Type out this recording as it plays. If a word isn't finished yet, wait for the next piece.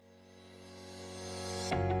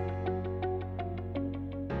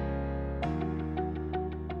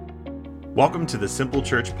Welcome to the Simple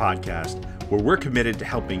Church Podcast, where we're committed to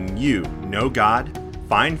helping you know God,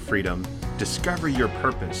 find freedom, discover your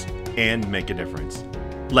purpose, and make a difference.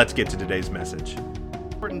 Let's get to today's message.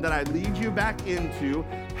 Important that I lead you back into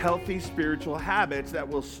healthy spiritual habits that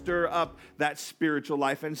will stir up that spiritual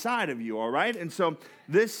life inside of you, all right? And so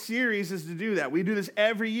this series is to do that. We do this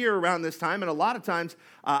every year around this time, and a lot of times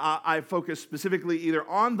I focus specifically either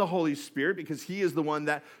on the Holy Spirit because He is the one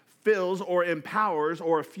that fills or empowers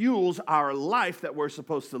or fuels our life that we're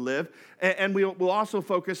supposed to live. And we'll also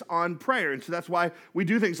focus on prayer. And so that's why we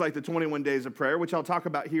do things like the 21 days of prayer, which I'll talk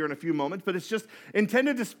about here in a few moments. But it's just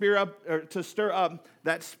intended to stir up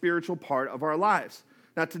that spiritual part of our lives.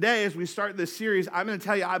 Now today, as we start this series, I'm going to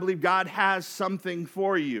tell you, I believe God has something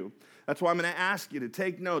for you. That's why I'm going to ask you to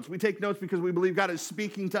take notes. We take notes because we believe God is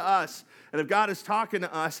speaking to us. And if God is talking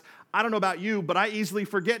to us, I don't know about you, but I easily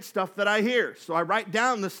forget stuff that I hear. So I write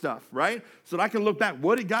down the stuff, right? So that I can look back.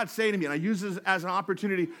 What did God say to me? And I use this as an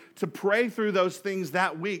opportunity to pray through those things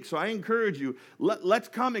that week. So I encourage you, let's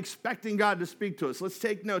come expecting God to speak to us. Let's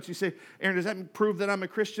take notes. You say, Aaron, does that prove that I'm a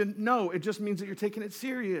Christian? No, it just means that you're taking it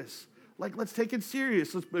serious. Let's take it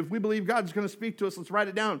serious. If we believe God's going to speak to us, let's write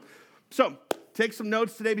it down. So take some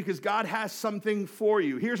notes today because God has something for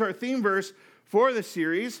you. Here's our theme verse for the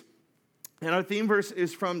series. And our theme verse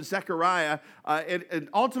is from Zechariah. And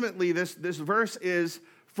ultimately, this verse is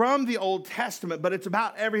from the Old Testament, but it's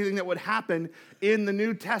about everything that would happen in the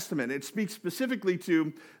New Testament. It speaks specifically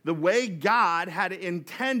to the way God had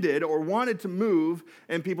intended or wanted to move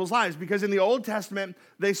in people's lives. Because in the Old Testament,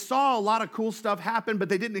 they saw a lot of cool stuff happen, but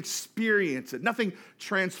they didn't experience it. Nothing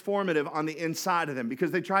transformative on the inside of them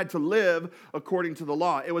because they tried to live according to the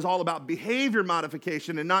law. It was all about behavior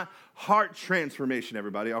modification and not heart transformation,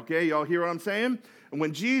 everybody. Okay, y'all hear what I'm saying? And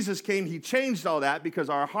when Jesus came, He changed all that because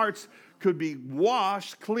our hearts could be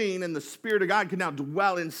washed clean and the Spirit of God could now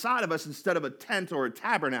dwell inside of us instead of a tent or a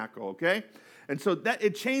tabernacle, okay? And so that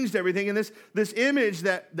it changed everything. And this image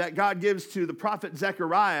that God gives to the prophet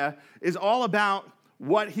Zechariah is all about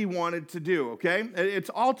what he wanted to do, okay?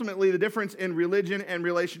 It's ultimately the difference in religion and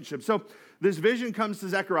relationship. So this vision comes to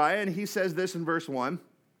Zechariah, and he says this in verse 1.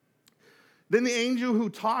 Then the angel who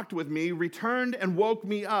talked with me returned and woke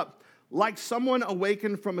me up like someone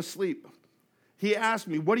awakened from a sleep. He asked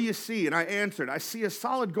me, "What do you see?" And I answered, "I see a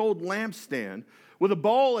solid gold lampstand with a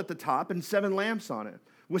bowl at the top and 7 lamps on it,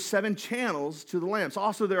 with 7 channels to the lamps.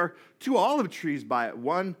 Also, there are 2 olive trees by it,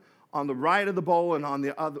 one on the right of the bowl and on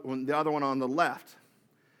the other one on the left."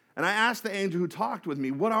 And I asked the angel who talked with me,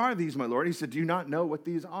 "What are these, my Lord?" He said, "Do you not know what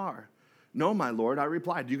these are?" "No, my Lord," I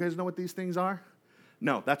replied. "Do you guys know what these things are?"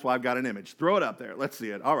 No, that's why I've got an image. Throw it up there. Let's see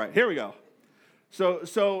it. All right, here we go.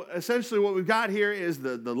 So essentially what we've got here is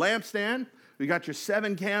the lampstand. We got your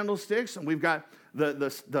 7 candlesticks, and we've got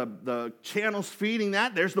the channels feeding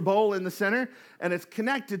that. There's the bowl in the center, and it's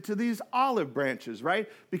connected to these olive branches, right?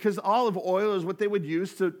 Because olive oil is what they would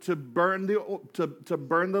use to burn the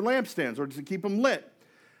lampstands or to keep them lit.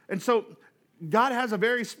 And so God has a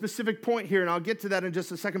very specific point here, and I'll get to that in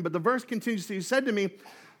just a second. But the verse continues. He said to me,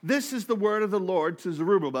 "This is the word of the Lord to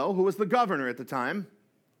Zerubbabel," who was the governor at the time,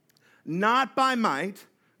 "not by might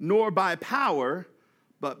nor by power,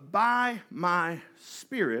 but by my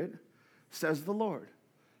Spirit, says the Lord."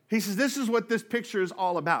 He says this is what this picture is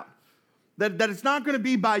all about. That it's not going to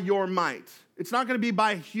be by your might. It's not going to be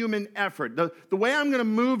by human effort. The way I'm going to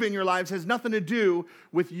move in your lives has nothing to do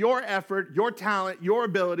with your effort, your talent, your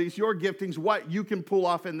abilities, your giftings, what you can pull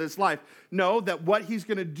off in this life. No, that what He's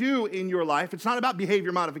going to do in your life, it's not about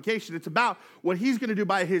behavior modification. It's about what He's going to do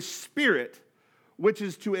by His Spirit, which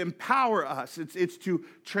is to empower us. It's to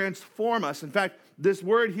transform us. In fact, this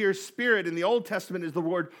word here, spirit, in the Old Testament is the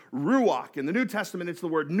word ruach. In the New Testament, it's the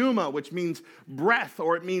word pneuma, which means breath,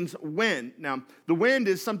 or it means wind. Now, the wind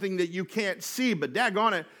is something that you can't see, but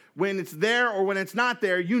daggone it, when it's there or when it's not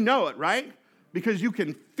there, you know it, right? Because you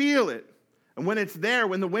can feel it. And when it's there,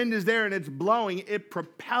 when the wind is there and it's blowing, it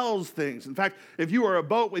propels things. In fact, if you are a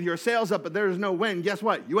boat with your sails up but there's no wind, guess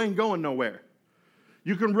what? You ain't going nowhere.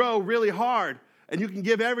 You can row really hard, and you can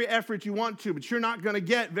give every effort you want to, but you're not going to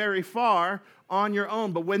get very far on your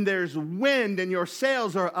own. But when there's wind and your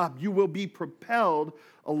sails are up, you will be propelled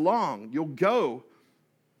along. You'll go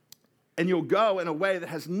in a way that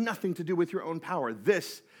has nothing to do with your own power.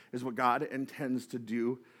 This is what God intends to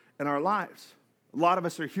do in our lives. A lot of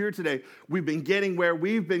us are here today. We've been getting where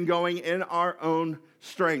we've been going in our own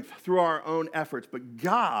strength, through our own efforts. But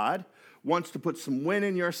God wants to put some wind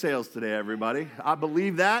in your sails today, everybody. I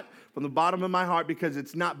believe that from the bottom of my heart because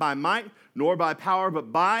it's not by might nor by power,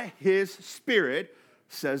 but by His Spirit,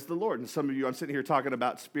 says the Lord. And some of you, I'm sitting here talking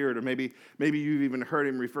about Spirit, or maybe you've even heard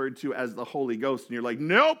him referred to as the Holy Ghost, and you're like,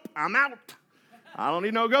 nope, I'm out. I don't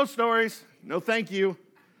need no ghost stories. No, thank you.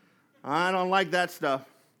 I don't like that stuff.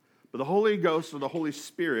 But the Holy Ghost, or the Holy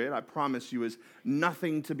Spirit, I promise you, is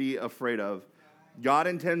nothing to be afraid of. God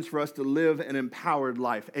intends for us to live an empowered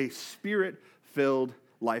life, a Spirit-filled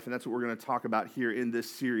life, and that's what we're going to talk about here in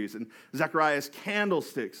this series. And Zechariah's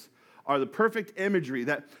candlesticks are the perfect imagery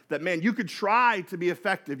that man, you could try to be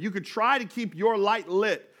effective. You could try to keep your light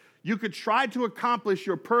lit. You could try to accomplish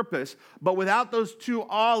your purpose, but without those 2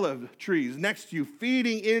 olive trees next to you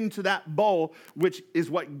feeding into that bowl, which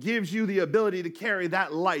is what gives you the ability to carry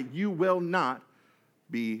that light, you will not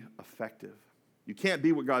be effective. You can't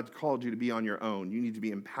be what God's called you to be on your own. You need to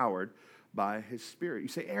be empowered by His Spirit. You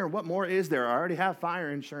say, Aaron, what more is there? I already have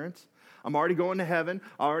fire insurance. I'm already going to heaven.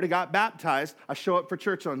 I already got baptized. I show up for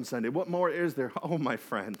church on Sunday. What more is there? Oh, my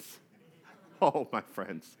friends. Oh, my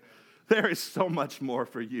friends. There is so much more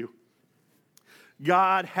for you.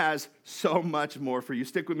 God has so much more for you.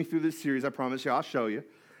 Stick with me through this series. I promise you, I'll show you.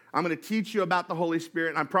 I'm going to teach you about the Holy Spirit,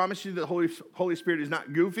 and I promise you that the Holy Spirit is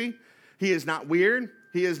not goofy. He is not weird.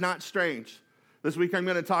 He is not strange. This week, I'm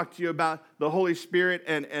going to talk to you about the Holy Spirit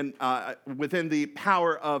and within the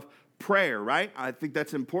power of prayer, right? I think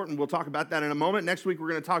that's important. We'll talk about that in a moment. Next week, we're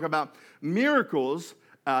going to talk about miracles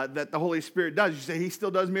that the Holy Spirit does. You say He still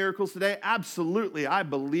does miracles today? Absolutely. I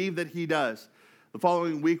believe that He does. The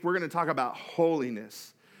following week, we're going to talk about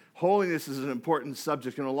holiness. Holiness is an important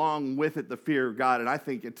subject, and along with it, the fear of God. And I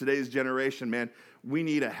think in today's generation, man, we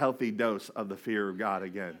need a healthy dose of the fear of God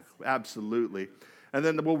again. Absolutely. And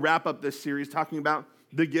then we'll wrap up this series talking about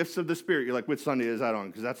the gifts of the Spirit. You're like, which Sunday is that on?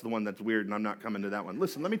 Because that's the one that's weird, and I'm not coming to that one.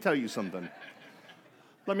 Listen, let me tell you something.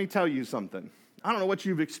 I don't know what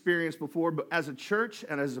you've experienced before, but as a church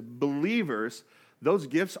and as believers, those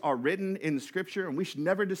gifts are written in Scripture, and we should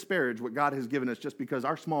never disparage what God has given us just because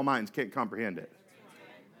our small minds can't comprehend it.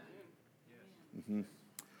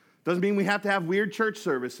 Doesn't mean we have to have weird church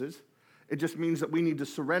services. It just means that we need to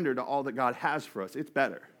surrender to all that God has for us. It's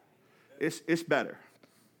better. It's better.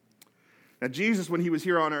 Now, Jesus, when He was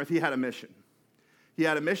here on earth, He had a mission. He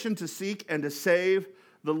had a mission to seek and to save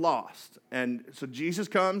the lost. And so Jesus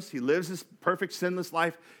comes, He lives His perfect sinless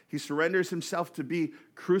life. He surrenders Himself to be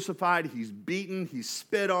crucified. He's beaten. He's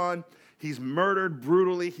spit on. He's murdered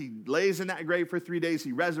brutally. He lays in that grave for 3 days.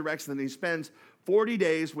 He resurrects, and then He spends 40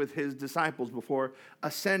 days with His disciples before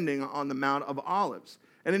ascending on the Mount of Olives.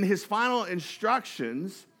 And in His final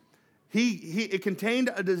instructions, it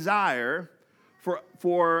contained a desire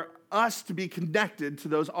for us to be connected to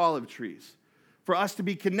those olive trees, for us to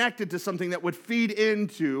be connected to something that would feed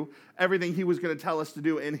into everything He was going to tell us to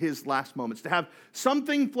do in His last moments, to have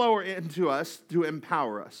something flow into us to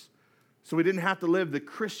empower us, so we didn't have to live the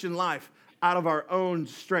Christian life out of our own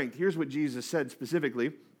strength. Here's what Jesus said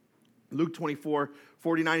specifically. Luke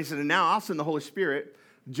 24:49, He said, and now I'll send the Holy Spirit,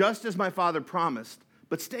 just as my Father promised,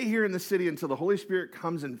 but stay here in the city until the Holy Spirit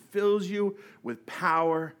comes and fills you with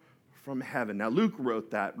power from heaven. Now, Luke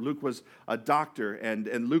wrote that. Luke was a doctor,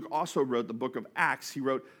 and Luke also wrote the book of Acts. He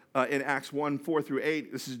wrote in Acts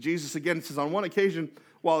 1:4-8. This is Jesus again. It says, on one occasion,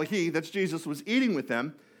 while that's Jesus, was eating with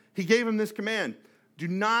them, He gave him this command: do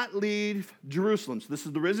not leave Jerusalem. So this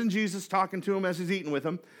is the risen Jesus talking to him as He's eating with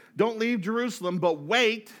him. Don't leave Jerusalem, but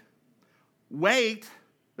wait.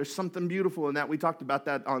 There's something beautiful in that. We talked about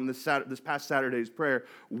that on this past Saturday's prayer,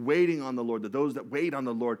 waiting on the Lord, that those that wait on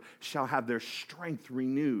the Lord shall have their strength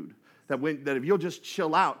renewed. That if you'll just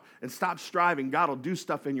chill out and stop striving, God will do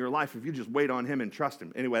stuff in your life if you just wait on Him and trust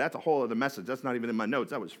Him. Anyway, that's a whole other message. That's not even in my notes.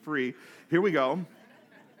 That was free. Here we go.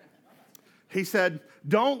 He said,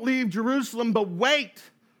 don't leave Jerusalem, but wait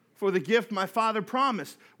for the gift my Father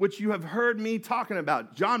promised, which you have heard me talking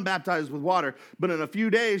about. John baptized with water, but in a few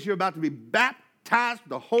days you're about to be baptized with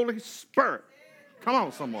the Holy Spirit. Come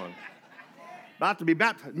on, someone. About to be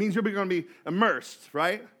baptized means you're going to be immersed,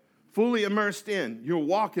 right? Fully immersed in. You'll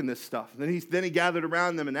walk in this stuff. Then he gathered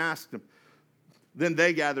around them and asked them. Then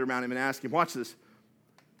they gathered around Him and asked Him, watch this.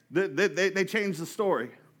 They changed the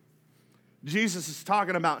story. Jesus is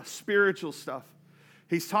talking about spiritual stuff.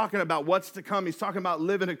 He's talking about what's to come. He's talking about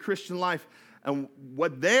living a Christian life. And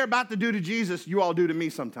what they're about to do to Jesus, you all do to me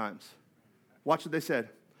sometimes. Watch what they said.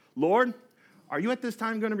 Lord, are you at this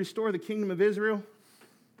time going to restore the kingdom of Israel?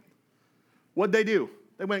 What'd they do?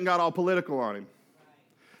 They went and got all political on Him.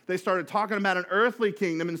 They started talking about an earthly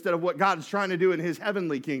kingdom instead of what God is trying to do in His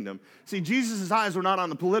heavenly kingdom. See, Jesus' eyes were not on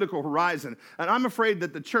the political horizon. And I'm afraid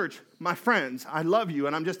that the church, my friends, I love you,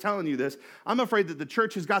 and I'm just telling you this, I'm afraid that the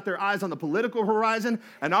church has got their eyes on the political horizon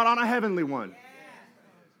and not on a heavenly one.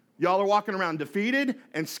 Y'all are walking around defeated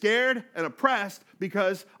and scared and oppressed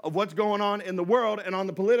because of what's going on in the world and on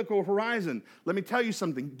the political horizon. Let me tell you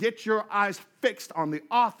something. Get your eyes fixed on the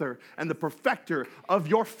author and the perfecter of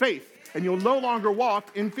your faith, and you'll no longer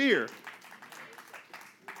walk in fear.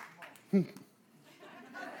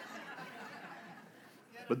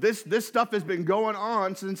 But this stuff has been going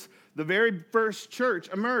on since the very first church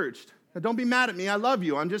emerged. Now, don't be mad at me. I love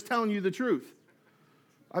you. I'm just telling you the truth.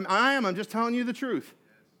 I'm just telling you the truth.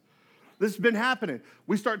 This has been happening.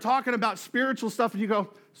 We start talking about spiritual stuff, and you go,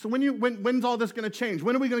 so when's all this going to change?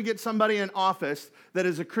 When are we going to get somebody in office that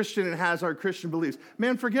is a Christian and has our Christian beliefs?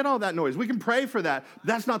 Man, forget all that noise. We can pray for that.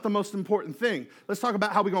 That's not the most important thing. Let's talk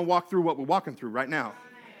about how we're going to walk through what we're walking through right now.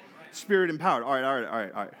 Spirit empowered. All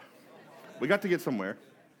right. We got to get somewhere.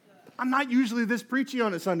 I'm not usually this preachy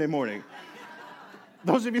on a Sunday morning.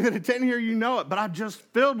 Those of you that attend here, you know it, but I'm just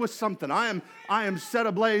filled with something. I am set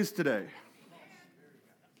ablaze today.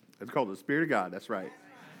 It's called the Spirit of God. That's right.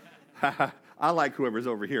 I like whoever's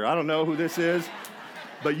over here. I don't know who this is,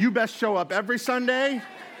 but you best show up every Sunday.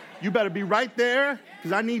 You better be right there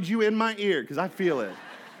because I need you in my ear because I feel it.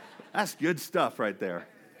 That's good stuff right there.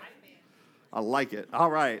 I like it.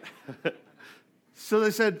 All right. So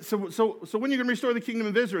they said, so when are you going to restore the kingdom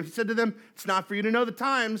of Israel? He said to them, it's not for you to know the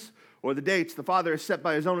times or the dates the Father has set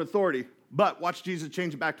by his own authority. But watch Jesus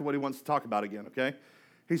change it back to what he wants to talk about again, okay?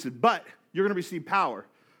 He said, but you're going to receive power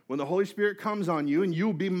when the Holy Spirit comes on you, and you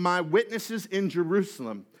will be my witnesses in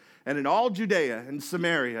Jerusalem and in all Judea and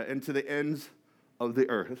Samaria and to the ends of the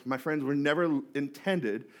earth. My friends, we're never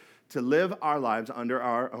intended to live our lives under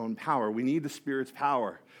our own power. We need the Spirit's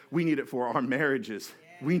power. We need it for our marriages.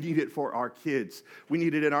 We need it for our kids. We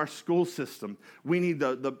need it in our school system. We need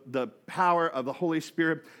the power of the Holy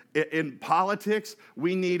Spirit in politics.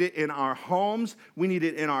 We need it in our homes. We need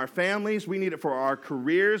it in our families. We need it for our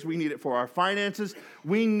careers. We need it for our finances.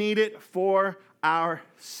 We need it for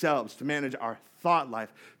ourselves to manage our thought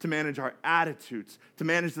life, to manage our attitudes, to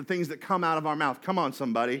manage the things that come out of our mouth. Come on,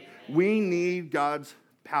 somebody. We need God's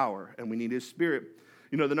power, and we need his Spirit.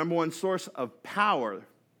 You know, the number one source of power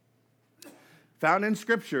found in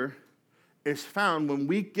Scripture is found when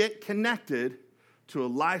we get connected to a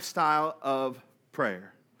lifestyle of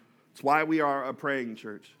prayer. It's why we are a praying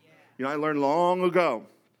church. You know, I learned long ago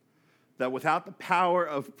that without the power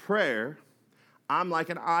of prayer, I'm like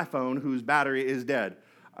an iPhone whose battery is dead.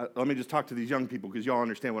 Let me just talk to these young people because y'all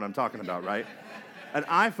understand what I'm talking about, right? An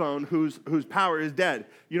iPhone whose power is dead.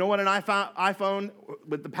 You know what an iPhone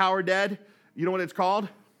with the power dead, you know what it's called?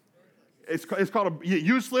 It's called a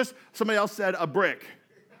useless. Somebody else said a brick.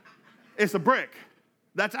 It's a brick.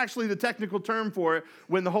 That's actually the technical term for it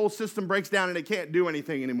when the whole system breaks down and it can't do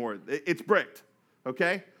anything anymore. It's bricked,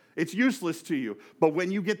 okay? It's useless to you. But when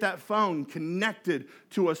you get that phone connected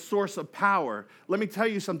to a source of power, let me tell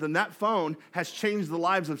you something. That phone has changed the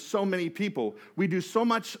lives of so many people. We do so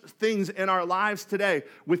much things in our lives today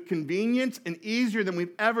with convenience and easier than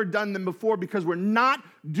we've ever done them before because we're not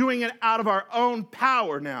doing it out of our own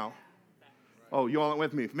power now. Oh, you all aren't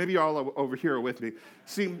with me. Maybe you all over here are with me.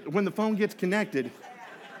 See, when the phone gets connected,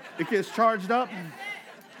 it gets charged up,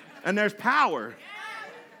 and there's power,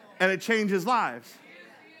 and it changes lives.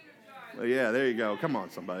 Well, yeah, there you go. Come on,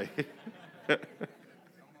 somebody. We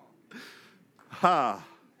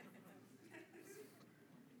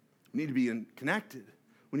need to be connected.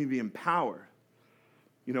 We need to be empowered.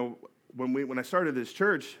 You know, when I started this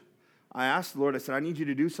church, I asked the Lord, I said, I need you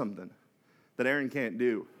to do something that Aaron can't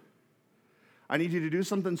do. I need you to do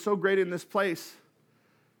something so great in this place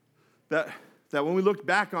that when we look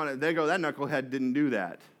back on it, they go, that knucklehead didn't do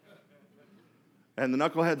that. And the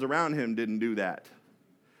knuckleheads around him didn't do that.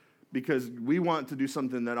 Because we want to do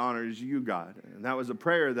something that honors you, God. And that was a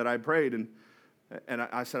prayer that I prayed. And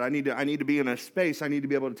I said, I need to be in a space. I need to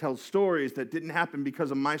be able to tell stories that didn't happen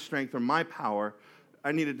because of my strength or my power.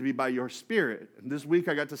 I need it to be by your Spirit. And this week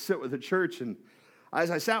I got to sit with a church. And as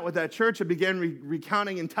I sat with that church, I began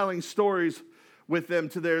recounting and telling stories with them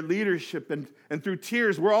to their leadership, and through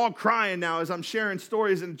tears, we're all crying now as I'm sharing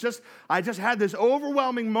stories, and I just had this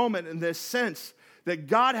overwhelming moment in this sense that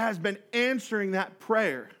God has been answering that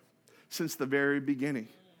prayer since the very beginning.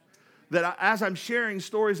 That as I'm sharing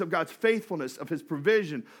stories of God's faithfulness, of his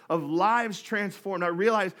provision, of lives transformed, I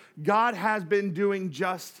realize God has been doing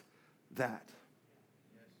just that.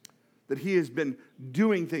 That he has been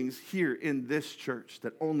doing things here in this church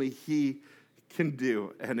that only he can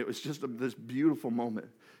do. And it was just this beautiful moment.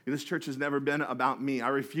 This church has never been about me. I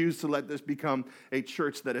refuse to let this become a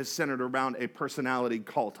church that is centered around a personality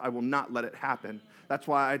cult. I will not let it happen. That's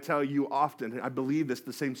why I tell you often, I believe this,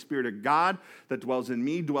 the same Spirit of God that dwells in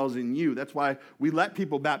me dwells in you. That's why we let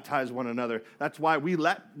people baptize one another. That's why we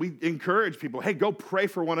encourage people, hey, go pray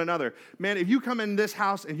for one another. Man, if you come in this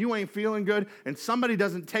house and you ain't feeling good and somebody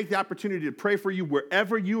doesn't take the opportunity to pray for you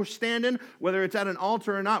wherever you're standing, whether it's at an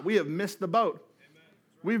altar or not, we have missed the boat. Amen.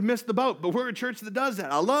 We've missed the boat, but we're a church that does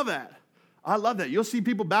that. I love that. I love that. You'll see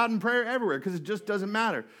people bowed in prayer everywhere because it just doesn't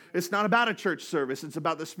matter. It's not about a church service. It's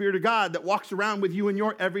about the Spirit of God that walks around with you in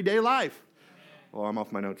your everyday life. Oh, I'm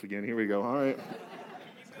off my notes again. Here we go. All right.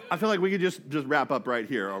 I feel like we could just wrap up right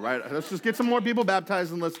here, all right? Let's just get some more people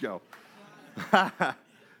baptized and let's go.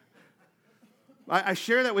 I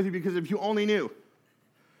share that with you because if you only knew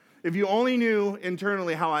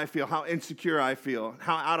internally how I feel, how insecure I feel,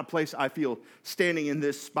 how out of place I feel standing in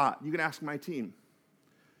this spot, you can ask my team.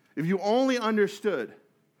 If you only understood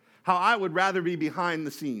how I would rather be behind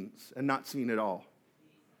the scenes and not seen at all.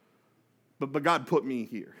 But God put me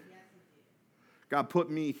here. God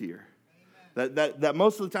put me here. That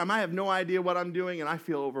most of the time I have no idea what I'm doing and I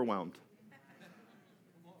feel overwhelmed.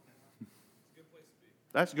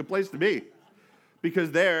 That's a good place to be.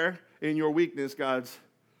 Because there, in your weakness, God's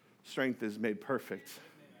strength is made perfect.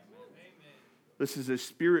 This is a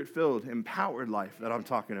Spirit-filled, empowered life that I'm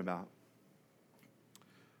talking about.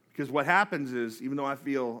 Because what happens is, even though I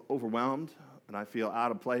feel overwhelmed and I feel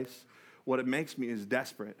out of place, what it makes me is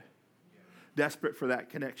desperate. Desperate for that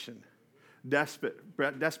connection.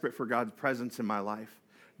 Desperate for God's presence in my life.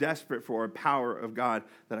 Desperate for a power of God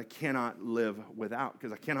that I cannot live without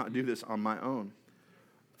because I cannot do this on my own.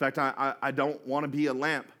 In fact, I don't want to be a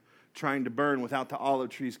lamp trying to burn without the olive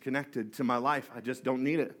trees connected to my life. I just don't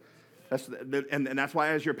need it. And that's why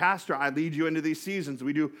as your pastor, I lead you into these seasons.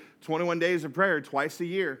 We do 21 days of prayer twice a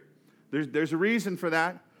year. There's a reason for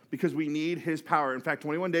that because we need his power. In fact,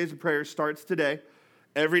 21 days of prayer starts today,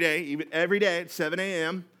 every day at 7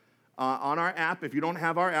 a.m. On our app. If you don't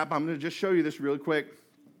have our app, I'm going to just show you this real quick.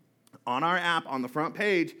 On our app, on the front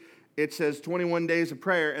page, it says 21 days of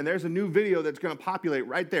prayer, and there's a new video that's going to populate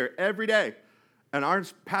right there every day. And our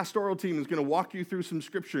pastoral team is going to walk you through some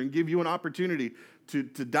scripture and give you an opportunity to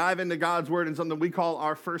dive into God's word in something we call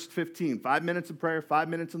our first 15. 5 minutes of prayer, 5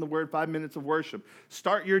 minutes in the word, 5 minutes of worship.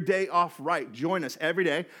 Start your day off right. Join us every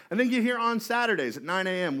day. And then get here on Saturdays at 9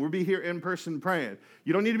 a.m. We'll be here in person praying.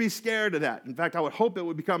 You don't need to be scared of that. In fact, I would hope it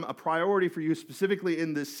would become a priority for you specifically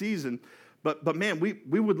in this season. But man,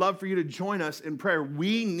 we would love for you to join us in prayer.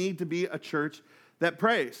 We need to be a church that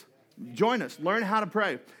prays. Join us. Learn how to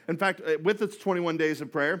pray. In fact, with this 21 days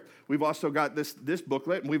of prayer, we've also got this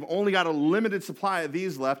booklet, and we've only got a limited supply of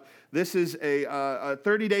these left. This is a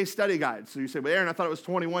 30-day study guide. So you say, well, Aaron, I thought it was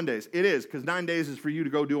 21 days. It is, because 9 days is for you to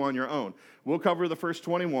go do on your own. We'll cover the first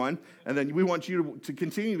 21, and then we want you to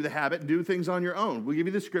continue the habit and do things on your own. We'll give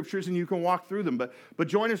you the scriptures, and you can walk through them. But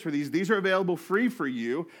join us for these. These are available free for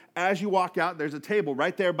you. As you walk out, there's a table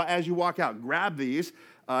right there as you walk out. Grab these.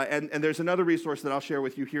 And there's another resource that I'll share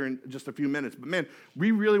with you here in just a few minutes. But man,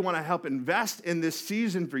 we really want to help invest in this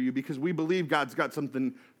season for you because we believe God's got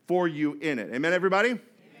something for you in it. Amen, everybody? Amen.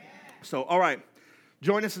 So, all right.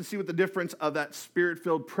 Join us and see what the difference of that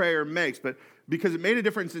Spirit-filled prayer makes. But because it made a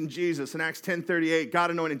difference in Jesus, in Acts 10:38, God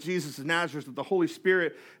anointed Jesus of Nazareth with the Holy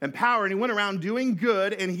Spirit and power, and he went around doing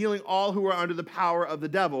good and healing all who were under the power of the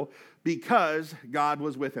devil because God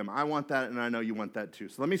was with him. I want that, and I know you want that too.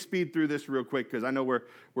 So let me speed through this real quick because I know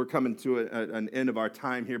we're coming to an end of our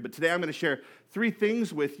time here. But today I'm going to share 3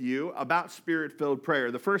 things with you about Spirit-filled prayer.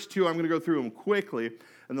 The first 2, I'm going to go through them quickly.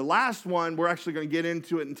 And the last one, we're actually going to get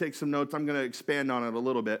into it and take some notes. I'm going to expand on it a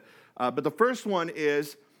little bit. But the first one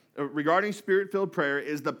is, regarding Spirit-filled prayer,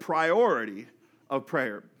 is the priority of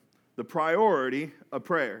prayer. The priority of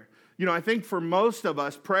prayer. You know, I think for most of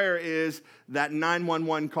us, prayer is that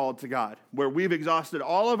 911 call to God, where we've exhausted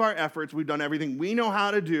all of our efforts. We've done everything we know how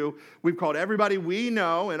to do. We've called everybody we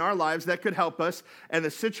know in our lives that could help us, and the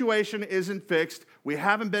situation isn't fixed. We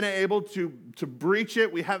haven't been able to breach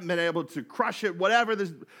it. We haven't been able to crush it, whatever.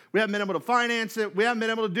 We haven't been able to finance it. We haven't been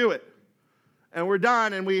able to do it. And we're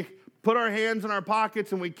done, and we put our hands in our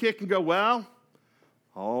pockets, and we kick and go, well,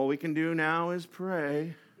 all we can do now is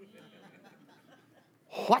pray.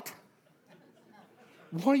 What?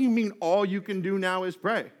 What do you mean all you can do now is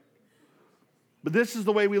pray? But this is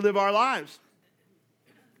the way we live our lives.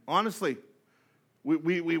 Honestly,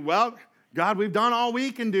 well, God, we've done all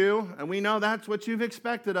we can do, and we know that's what you've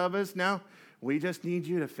expected of us. Now, we just need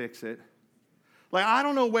you to fix it. Like, I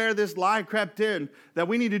don't know where this lie crept in that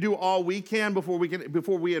we need to do all we can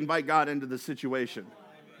before we invite God into the situation.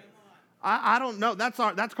 I don't know.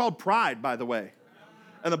 That's called pride, by the way.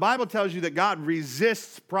 And the Bible tells you that God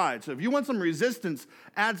resists pride. So if you want some resistance,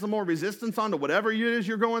 add some more resistance onto whatever it is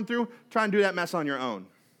you're going through, try and do that mess on your own.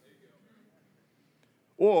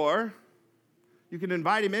 Or you can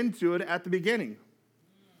invite him into it at the beginning.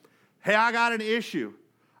 Hey, I got an issue.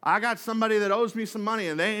 I got somebody that owes me some money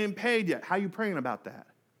and they ain't paid yet. How you praying about that?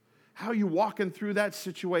 How are you walking through that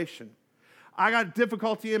situation? I got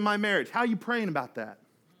difficulty in my marriage. How are you praying about that?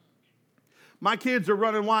 My kids are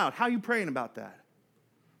running wild. How are you praying about that?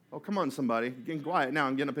 Oh, come on, somebody. You're getting quiet now.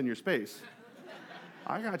 I'm getting up in your space.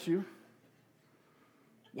 I got you.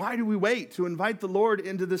 Why do we wait to invite the Lord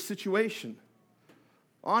into this situation?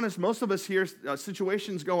 Honest, most of us hear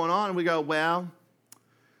situations going on and we go, well,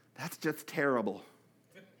 that's just terrible.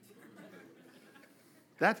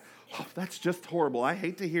 That's just horrible. I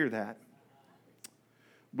hate to hear that.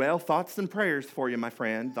 Well, thoughts and prayers for you, my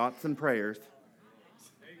friend. Thoughts and prayers.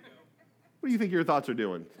 What do you think your thoughts are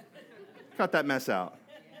doing? Cut that mess out.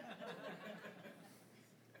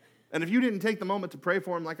 And if you didn't take the moment to pray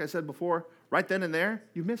for him, like I said before, right then and there,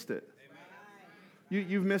 you missed it.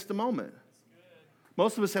 You've missed a moment.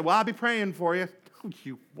 Most of us say, well, I'll be praying for you.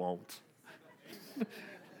 You won't.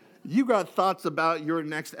 You got thoughts about your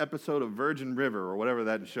next episode of Virgin River or whatever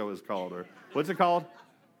that show is called. Or what's it called?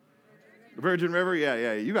 Virgin River?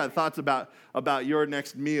 Yeah. You got thoughts about your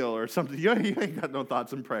next meal or something. You ain't got no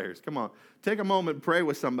thoughts and prayers. Come on. Take a moment, pray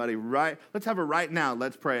with somebody. Let's have a right now,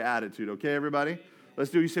 let's pray attitude. Okay, everybody? Let's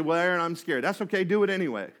do it. You say, well, Aaron, I'm scared. That's okay. Do it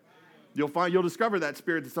anyway. You'll discover that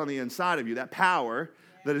spirit that's on the inside of you, that power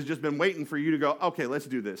that has just been waiting for you to go, okay, let's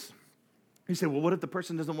do this. You say, well, what if the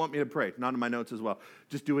person doesn't want me to pray? Not in my notes as well.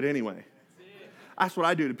 Just do it anyway. That's what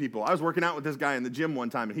I do to people. I was working out with this guy in the gym one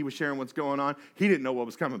time, and he was sharing what's going on. He didn't know what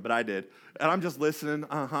was coming, but I did. And I'm just listening.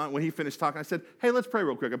 When he finished talking, I said, hey, let's pray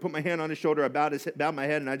real quick. I put my hand on his shoulder. I bowed my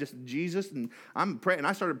head, and I just, Jesus, and I'm praying. And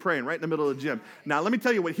I started praying right in the middle of the gym. Now, let me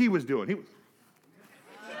tell you what he was doing.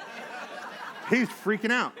 He's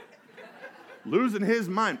freaking out. Losing his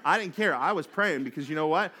mind. I didn't care. I was praying because you know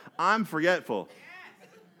what? I'm forgetful.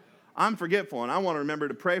 I'm forgetful, and I want to remember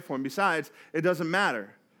to pray for him. Besides, it doesn't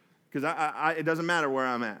matter because it doesn't matter where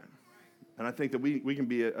I'm at. And I think that we can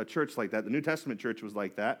be a church like that. The New Testament church was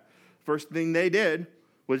like that. First thing they did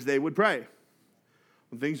was they would pray.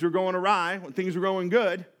 When things were going awry, when things were going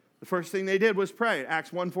good, the first thing they did was pray.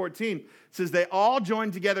 Acts 1:14 says they all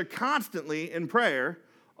joined together constantly in prayer,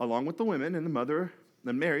 along with the women and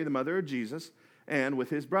Mary, the mother of Jesus, and with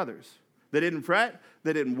his brothers. They didn't fret.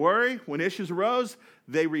 They didn't worry. When issues arose,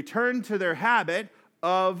 they returned to their habit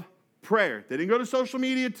of prayer. They didn't go to social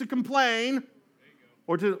media to complain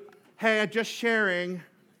or to, hey, just sharing.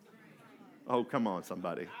 Oh, come on,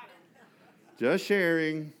 somebody. Just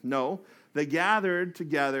sharing. No, they gathered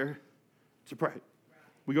together to pray.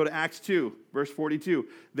 We go to Acts 2, verse 42.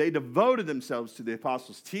 They devoted themselves to the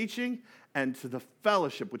apostles' teaching and to the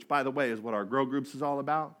fellowship, which, by the way, is what our Grow Groups is all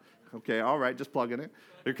about. Okay, all right, just plugging it.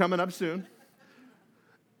 They're coming up soon.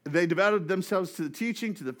 They devoted themselves to the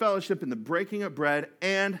teaching, to the fellowship, and the breaking of bread,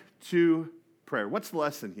 and to prayer. What's the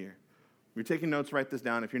lesson here? If you're taking notes, write this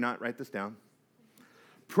down. If you're not, write this down.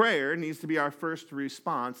 Prayer needs to be our first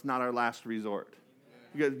response, not our last resort.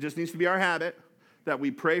 It just needs to be our habit that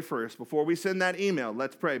we pray first. Before we send that email,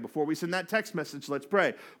 let's pray. Before we send that text message, let's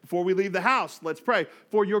pray. Before we leave the house, let's pray.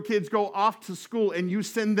 Before your kids go off to school and you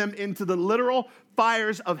send them into the literal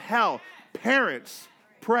fires of hell, parents,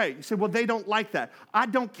 pray. You say, well, they don't like that. I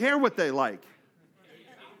don't care what they like.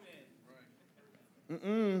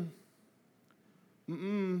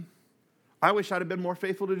 I wish I'd have been more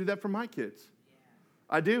faithful to do that for my kids.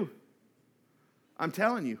 I do. I'm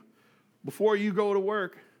telling you, before you go to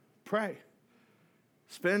work, pray.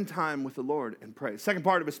 Spend time with the Lord and pray. Second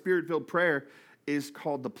part of a spirit-filled prayer is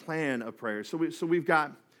called the plan of prayer. So we've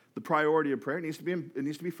got the priority of prayer. It needs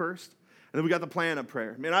to be first. And then we got the plan of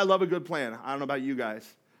prayer. Man, I love a good plan. I don't know about you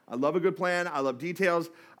guys. I love a good plan. I love details.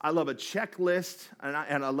 I love a checklist, and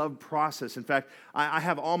I love process. In fact, I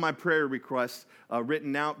have all my prayer requests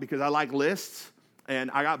written out because I like lists.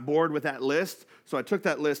 And I got bored with that list, so I took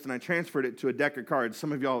that list and I transferred it to a deck of cards.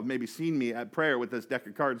 Some of y'all have maybe seen me at prayer with this deck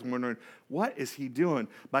of cards and wondering, what is he doing?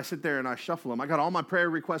 But I sit there and I shuffle them. I got all my prayer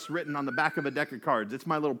requests written on the back of a deck of cards. It's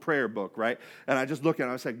my little prayer book, right? And I just look at it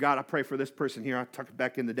and I say, God, I pray for this person here. I tuck it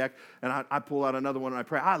back in the deck, and I pull out another one and I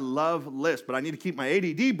pray. I love lists, but I need to keep my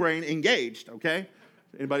ADD brain engaged, okay?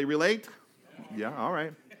 Anybody relate? Yeah, all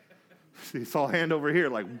right. See, saw a hand over here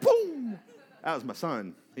like, boom! That was my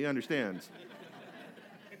son. He understands.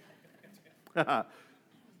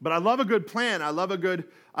 But I love a good plan. I love a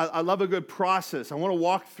good process. I want to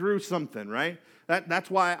walk through something, right? That's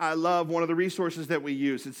why I love one of the resources that we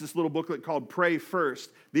use. It's this little booklet called Pray First.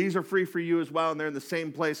 These are free for you as well, and they're in the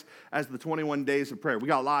same place as the 21 Days of Prayer. We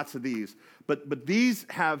got lots of these. But these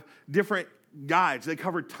have different guides. They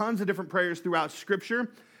cover tons of different prayers throughout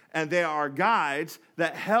Scripture, and they are guides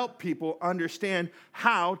that help people understand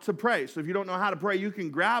how to pray. So if you don't know how to pray, you can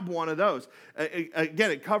grab one of those.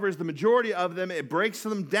 Again, it covers the majority of them. It breaks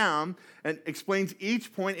them down and explains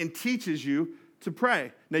each point and teaches you to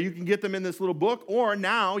pray. Now, you can get them in this little book, or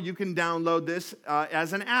now you can download this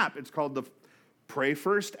as an app. It's called the Pray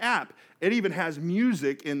First app. It even has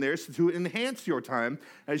music in there to enhance your time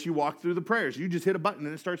as you walk through the prayers. You just hit a button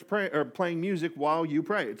and it starts playing music while you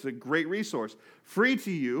pray. It's a great resource. Free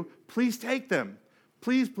to you. Please take them.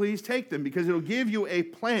 Please take them, because it'll give you a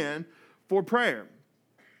plan for prayer.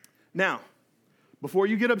 Now, before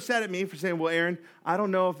you get upset at me for saying, well, Aaron, I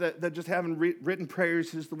don't know if that just having written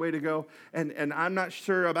prayers is the way to go, and I'm not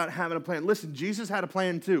sure about having a plan. Listen, Jesus had a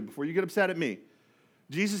plan too, before you get upset at me.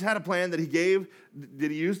 Jesus had a plan that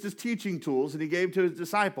he used his teaching tools, and he gave to his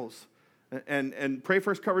disciples. And Pray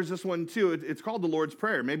First covers this one too. It's called the Lord's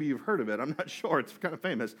Prayer. Maybe you've heard of it. I'm not sure. It's kind of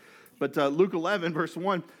famous. But Luke 11, verse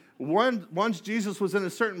 1, once Jesus was in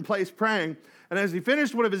a certain place praying, and as he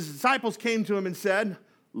finished, one of his disciples came to him and said,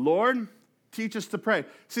 Lord, teach us to pray.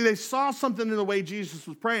 See, they saw something in the way Jesus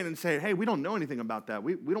was praying and said, hey, we don't know anything about that.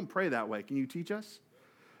 We don't pray that way. Can you teach us?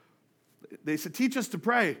 They said, teach us to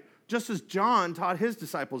pray, just as John taught his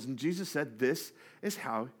disciples. And Jesus said, this is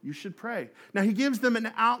how you should pray. Now, he gives them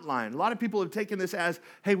an outline. A lot of people have taken this as,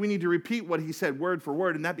 hey, we need to repeat what he said word for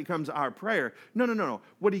word, and that becomes our prayer. No.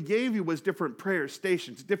 What he gave you was different prayer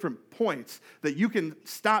stations, different points that you can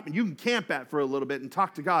stop and you can camp at for a little bit and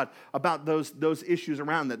talk to God about those issues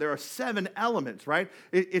around that. There are 7 elements, right?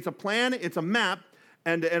 It's a plan, it's a map,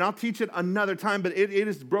 and I'll teach it another time, but it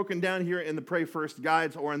is broken down here in the Pray First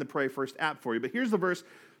guides or in the Pray First app for you. But here's the verse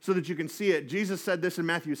so that you can see it. Jesus said this in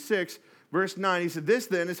Matthew 6, verse 9. He said, this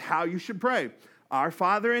then is how you should pray. Our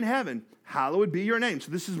Father in heaven, hallowed be your name.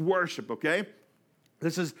 So this is worship, okay?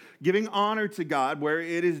 This is giving honor to God where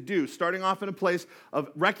it is due, starting off in a place of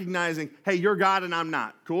recognizing, hey, you're God and I'm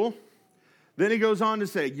not. Cool? Then he goes on to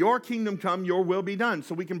say, your kingdom come, your will be done.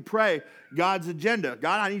 So we can pray God's agenda.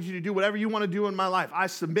 God, I need you to do whatever you want to do in my life. I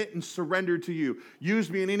submit and surrender to you. Use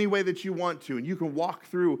me in any way that you want to. And you can walk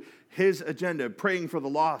through his agenda, praying for the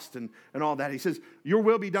lost and all that. He says, your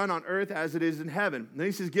will be done on earth as it is in heaven. And then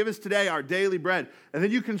he says, give us today our daily bread. And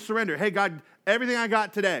then you can surrender. Hey, God, everything I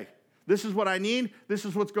got today, this is what I need. This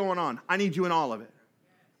is what's going on. I need you in all of it.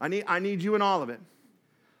 I need you in all of it.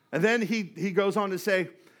 And then he goes on to say,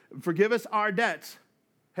 forgive us our debts.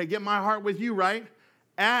 Hey, get my heart with you right,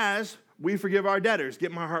 as we forgive our debtors.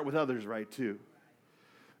 Get my heart with others right too.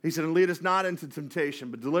 He said, and lead us not into temptation,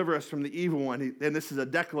 but deliver us from the evil one. And this is a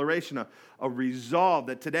declaration, a resolve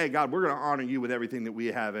that today, God, we're going to honor you with everything that we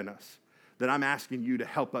have in us. That I'm asking you to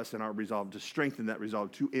help us in our resolve, to strengthen that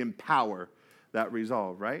resolve, to empower that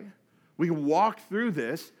resolve, right? We can walk through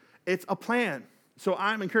this. It's a plan. So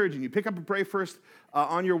I'm encouraging you, pick up a Pray First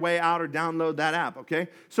on your way out or download that app, okay?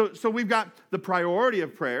 So we've got the priority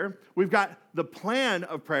of prayer. We've got the plan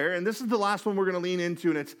of prayer. And this is the last one we're going to lean into,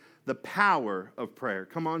 and it's the power of prayer.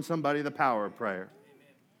 Come on, somebody, the power of prayer.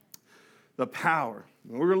 Amen. The power.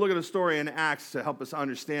 We're going to look at a story in Acts to help us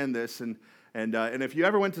understand this. And if you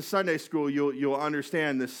ever went to Sunday school, you'll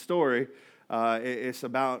understand this story. It's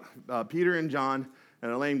about Peter and John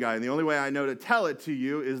and a lame guy. And the only way I know to tell it to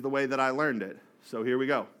you is the way that I learned it. So here we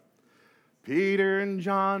go. Peter and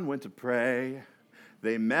John went to pray.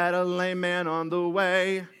 They met a lame man on the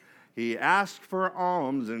way. He asked for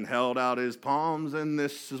alms and held out his palms, and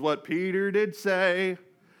this is what Peter did say.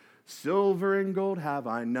 Silver and gold have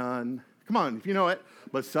I none. Come on, if you know it.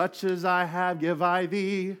 But such as I have give I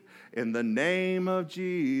thee. In the name of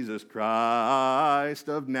Jesus Christ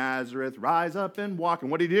of Nazareth, rise up and walk. And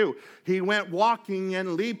what did he do? He went walking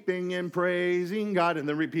and leaping and praising God. And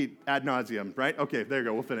then repeat ad nauseum, right? Okay, there you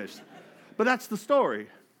go. We'll finish. But that's the story.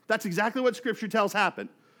 That's exactly what Scripture tells happened.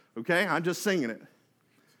 Okay? I'm just singing it.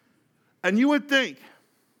 And you would think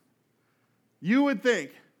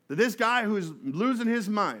that this guy who's losing his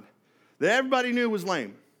mind, that everybody knew was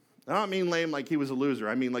lame. I don't mean lame like he was a loser.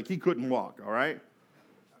 I mean like he couldn't walk, all right?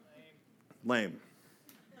 Lame.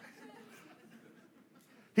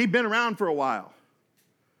 He'd been around for a while.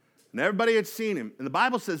 And everybody had seen him. And the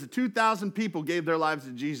Bible says that 2,000 people gave their lives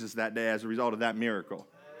to Jesus that day as a result of that miracle.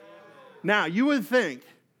 Now, you would think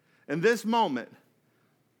in this moment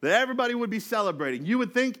that everybody would be celebrating. You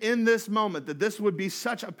would think in this moment that this would be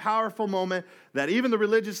such a powerful moment that even the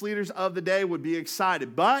religious leaders of the day would be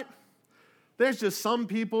excited. But there's just some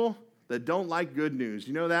people that don't like good news.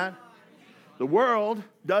 You know that? The world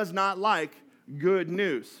does not like good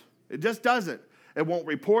news. It just doesn't. It won't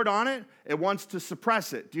report on it. It wants to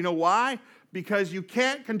suppress it. Do you know why? Because you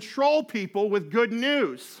can't control people with good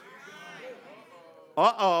news.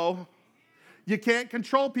 Uh-oh. You can't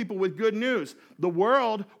control people with good news. The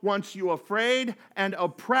world wants you afraid and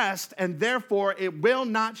oppressed, and therefore it will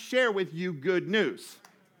not share with you good news.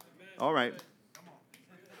 All right.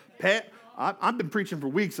 I've been preaching for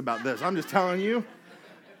weeks about this. I'm just telling you.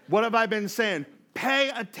 What have I been saying? Pay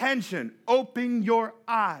attention. Open your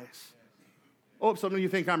eyes. Oh, some of you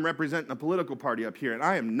think I'm representing a political party up here, and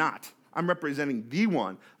I am not. I'm representing the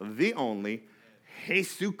one, the only,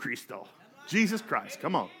 Jesus Cristo. Jesus Christ.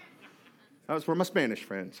 Come on. That was for my Spanish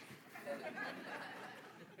friends.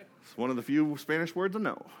 It's one of the few Spanish words I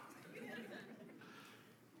know.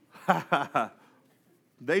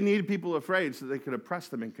 They needed people afraid so they could oppress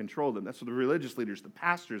them and control them. That's what the religious leaders, the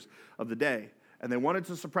pastors of the day. And they wanted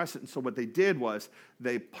to suppress it. And so what they did was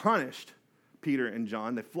they punished Peter and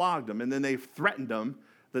John. They flogged them. And then they threatened them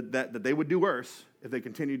that they would do worse if they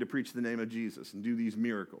continued to preach the name of Jesus and do these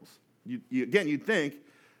miracles. Again, you'd think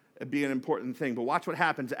it'd be an important thing. But watch what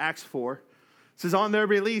happens. Acts 4. It says, on their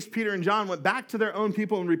release, Peter and John went back to their own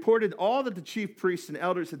people and reported all that the chief priests and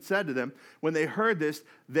elders had said to them. When they heard this,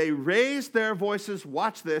 they raised their voices,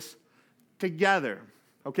 watch this, together.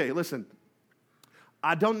 Okay, listen.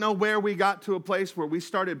 I don't know where we got to a place where we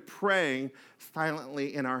started praying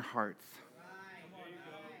silently in our hearts.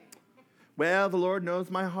 Well, the Lord knows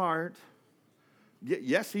my heart.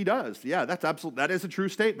 Yes, he does. Yeah, that is a true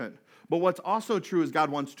statement. But what's also true is God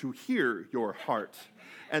wants to hear your heart.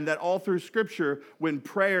 And that all through Scripture, when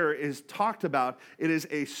prayer is talked about, it is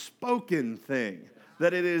a spoken thing.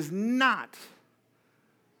 That it is not,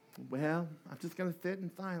 well, I'm just going to sit in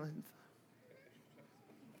silence.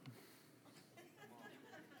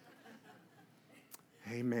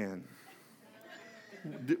 Amen.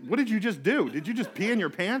 What did you just do? Did you just pee in your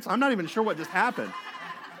pants? I'm not even sure what just happened.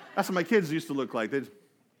 That's what my kids used to look like. Thank you.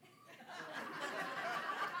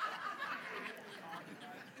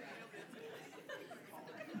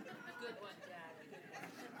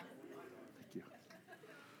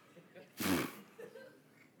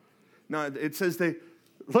 No, it says they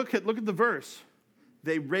look at the verse.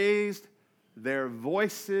 They raised their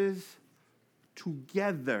voices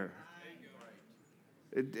together.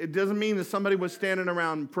 It doesn't mean that somebody was standing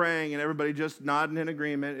around praying and everybody just nodding in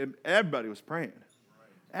agreement. Everybody was praying.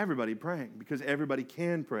 Everybody praying because everybody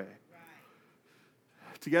can pray.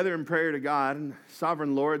 Together in prayer to God, and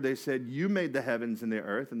Sovereign Lord, they said, you made the heavens and the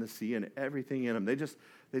earth and the sea and everything in them. They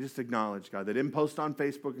just acknowledged God. They didn't post on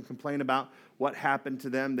Facebook and complain about what happened to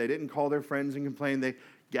them. They didn't call their friends and complain. They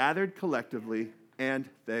gathered collectively and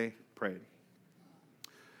they prayed.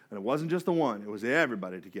 And it wasn't just the one. It was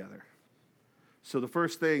everybody together. So the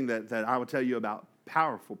first thing that I will tell you about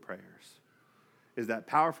powerful prayers is that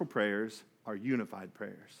powerful prayers are unified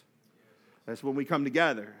prayers. That's when we come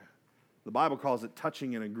together. The Bible calls it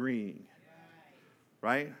touching and agreeing,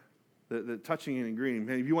 right? The touching and agreeing.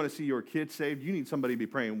 Man, if you want to see your kids saved, you need somebody to be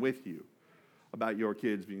praying with you about your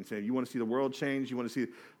kids being saved. You want to see the world change? You want to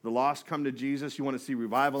see the lost come to Jesus? You want to see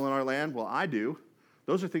revival in our land? Well, I do.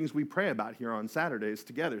 Those are things we pray about here on Saturdays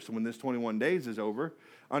together. So when this 21 days is over,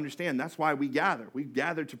 understand that's why we gather. We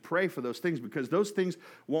gather to pray for those things because those things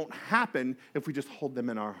won't happen if we just hold them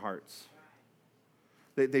in our hearts.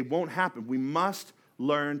 They won't happen. We must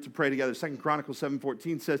learn to pray together. 2 Chronicles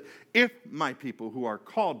 7:14 says, if my people who are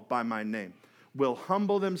called by my name will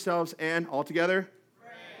humble themselves and all together,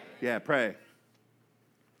 pray. Yeah, pray.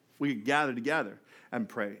 We gather together and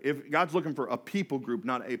pray. If God's looking for a people group,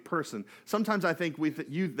 not a person. Sometimes I think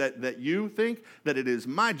you think that it is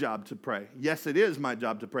my job to pray. Yes, it is my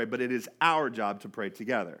job to pray, but it is our job to pray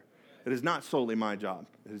together. It is not solely my job.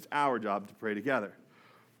 It is our job to pray together.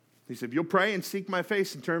 He said, if you'll pray and seek my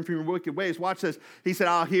face and turn from your wicked ways, watch this. He said,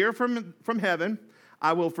 I'll hear from heaven,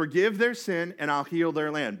 I will forgive their sin, and I'll heal their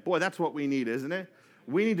land. Boy, that's what we need, isn't it?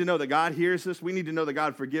 We need to know that God hears us. We need to know that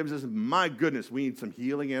God forgives us. My goodness, we need some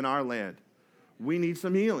healing in our land. We need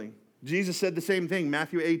some healing. Jesus said the same thing,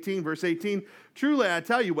 Matthew 18, verse 18. Truly, I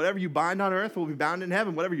tell you, whatever you bind on earth will be bound in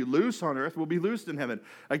heaven. Whatever you loose on earth will be loosed in heaven.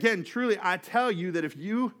 Again, truly, I tell you that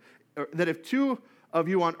if two of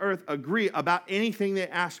you on earth agree about anything they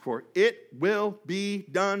ask for, it will be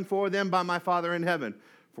done for them by my Father in heaven.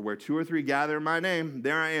 For where 2 or 3 gather in my name,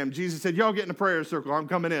 there I am. Jesus said, y'all get in a prayer circle. I'm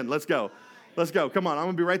coming in. Let's go. Let's go. Come on. I'm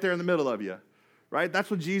going to be right there in the middle of you. Right? That's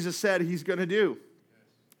what Jesus said he's going to do.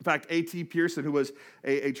 In fact, A.T. Pierson, who was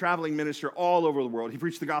a traveling minister all over the world, he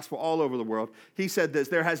preached the gospel all over the world, he said this: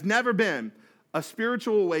 there has never been a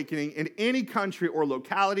spiritual awakening in any country or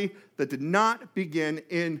locality that did not begin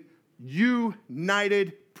in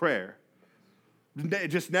united prayer. It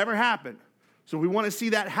just never happened. So we want to see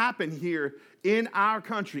that happen here in our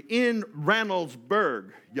country, in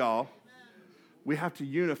Reynoldsburg, y'all. We have to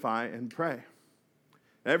unify and pray.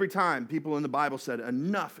 Every time people in the Bible said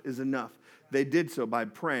enough is enough, they did so by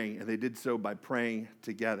praying, and they did so by praying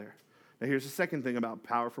together. Now here's the second thing about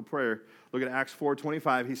powerful prayer. Look at Acts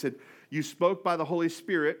 4:25. He said, you spoke by the Holy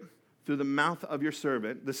Spirit through the mouth of your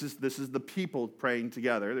servant. This is the people praying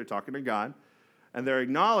together. They're talking to God. And they're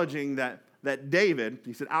acknowledging that David,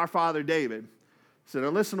 he said, our father David. So now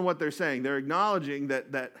listen to what they're saying. They're acknowledging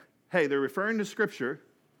that hey, they're referring to Scripture,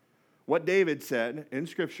 what David said in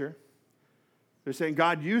Scripture. They're saying,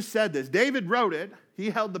 God, you said this. David wrote it. He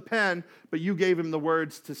held the pen, but you gave him the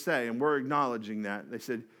words to say, and we're acknowledging that. They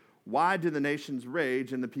said, why do the nations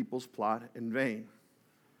rage and the peoples plot in vain?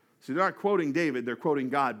 So they're not quoting David. They're quoting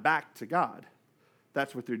God back to God.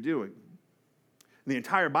 That's what they're doing. And the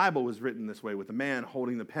entire Bible was written this way, with a man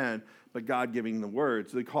holding the pen, but God giving the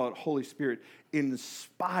words. So they call it Holy Spirit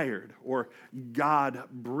inspired or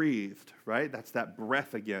God-breathed, right? That's that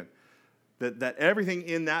breath again. That everything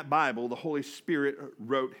in that Bible, the Holy Spirit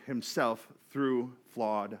wrote himself through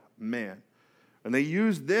flawed man. And they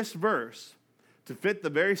used this verse to fit the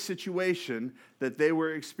very situation that they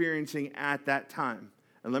were experiencing at that time.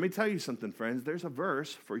 And let me tell you something, friends. There's a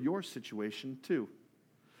verse for your situation too.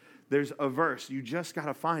 There's a verse. You just got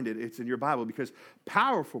to find it. It's in your Bible, because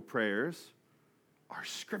powerful prayers are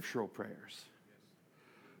scriptural prayers.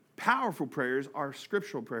 Powerful prayers are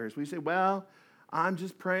scriptural prayers. We say, well, I'm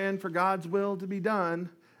just praying for God's will to be done.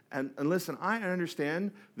 And listen, I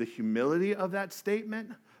understand the humility of that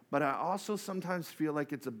statement, but I also sometimes feel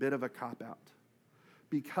like it's a bit of a cop-out,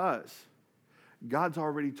 because God's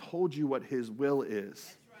already told you what his will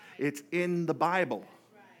is. Right. It's in the Bible.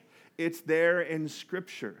 Right. It's there in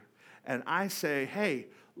Scripture. And I say, hey,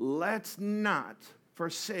 let's not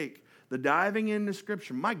forsake the diving into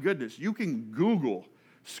Scripture. My goodness, you can Google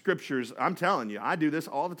scriptures. I'm telling you, I do this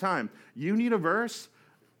all the time. You need a verse?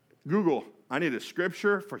 Google. I need a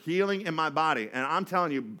scripture for healing in my body. And I'm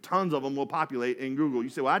telling you, tons of them will populate in Google. You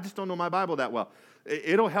say, well, I just don't know my Bible that well.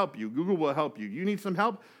 It'll help you. Google will help you. You need some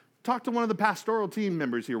help? Talk to one of the pastoral team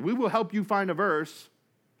members here. We will help you find a verse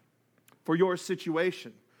for your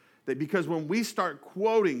situation. That because when we start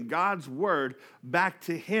quoting God's word back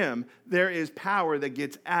to him, there is power that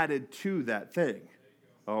gets added to that thing.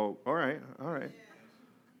 Oh, all right.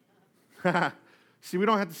 See, we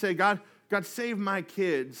don't have to say, God, save my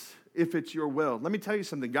kids if it's your will. Let me tell you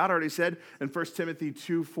something. God already said in 1 Timothy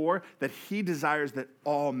 2:4 that he desires that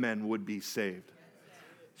all men would be saved.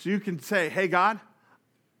 So you can say, hey, God,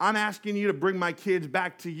 I'm asking you to bring my kids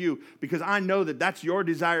back to you, because I know that that's your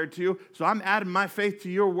desire too. So I'm adding my faith to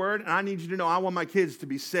your word, and I need you to know I want my kids to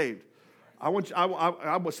be saved.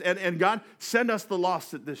 And God, send us the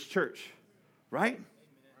lost at this church, right?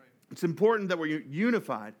 It's important that we're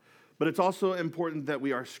unified. But it's also important that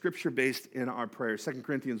we are scripture-based in our prayers. 2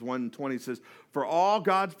 Corinthians 1:20 says, for all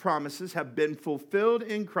God's promises have been fulfilled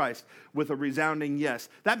in Christ with a resounding yes.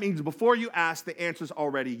 That means before you ask, the answer's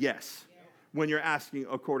already yes, when you're asking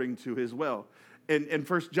according to his will. In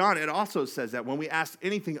 1 John, it also says that when we ask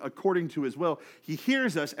anything according to his will, he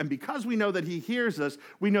hears us. And because we know that he hears us,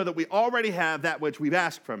 we know that we already have that which we've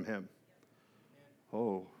asked from him.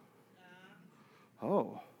 Oh.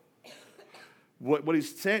 What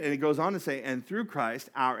he's saying, and he goes on to say, and through Christ,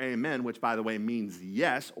 our amen, which by the way means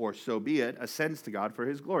yes, or so be it, ascends to God for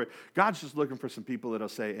his glory. God's just looking for some people that'll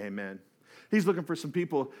say amen. He's looking for some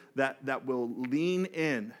people that will lean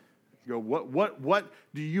in. Go, what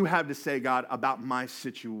do you have to say, God, about my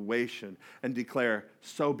situation? And declare,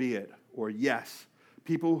 so be it, or yes.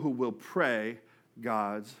 People who will pray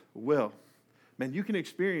God's will. Man, you can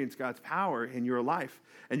experience God's power in your life,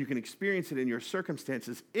 and you can experience it in your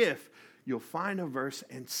circumstances if you'll find a verse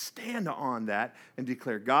and stand on that and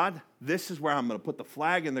declare, God, this is where I'm going to put the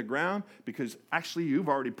flag in the ground, because actually you've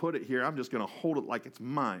already put it here. I'm just going to hold it like it's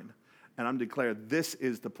mine. And I'm declaring this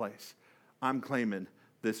is the place. I'm claiming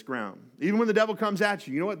this ground. Even when the devil comes at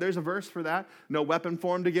you, you know what? There's a verse for that. No weapon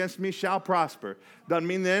formed against me shall prosper. Doesn't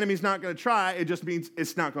mean the enemy's not going to try. It just means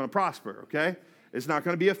it's not going to prosper, okay? It's not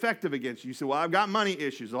going to be effective against you. You say, well, I've got money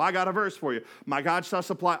issues. Well, I got a verse for you. My God shall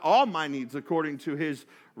supply all my needs according to his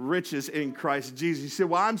riches in Christ Jesus. You say,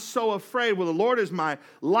 well, I'm so afraid. Well, the Lord is my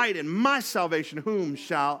light and my salvation. Whom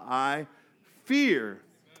shall I fear?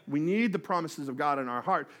 We need the promises of God in our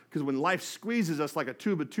heart, because when life squeezes us like a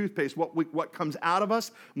tube of toothpaste, what comes out of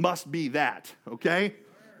us must be that, okay?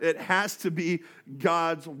 It has to be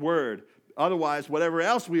God's word. Otherwise, whatever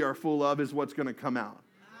else we are full of is what's going to come out.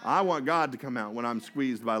 I want God to come out when I'm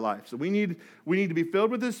squeezed by life. So we need to be filled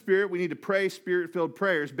with His Spirit. We need to pray Spirit-filled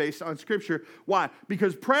prayers based on Scripture. Why?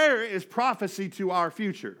 Because prayer is prophecy to our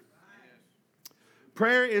future.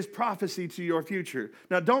 Prayer is prophecy to your future.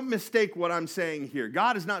 Now, don't mistake what I'm saying here.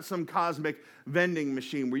 God is not some cosmic vending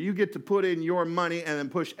machine where you get to put in your money and then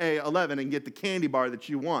push A11 and get the candy bar that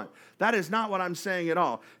you want. That is not what I'm saying at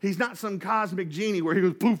all. He's not some cosmic genie where he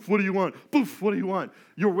goes, poof, what do you want? Poof, what do you want?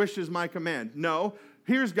 Your wish is my command. No,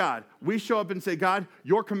 here's God. We show up and say, God,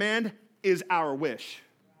 your command is our wish.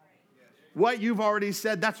 What you've already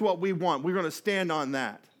said, that's what we want. We're going to stand on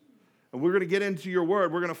that. And we're going to get into your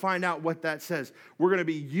word. We're going to find out what that says. We're going to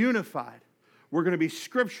be unified. We're going to be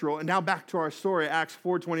scriptural. And now back to our story. Acts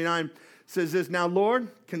 4:29 says this, now, Lord,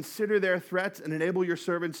 consider their threats and enable your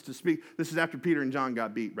servants to speak. This is after Peter and John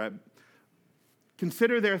got beat, right?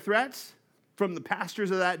 Consider their threats from the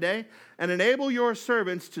pastors of that day and enable your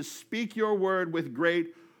servants to speak your word with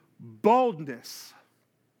great boldness.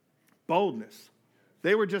 Boldness.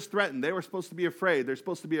 They were just threatened. They were supposed to be afraid. They're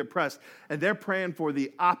supposed to be oppressed. And they're praying for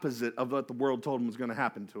the opposite of what the world told them was going to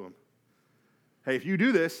happen to them. Hey, if you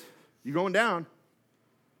do this, you're going down.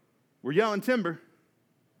 We're yelling timber.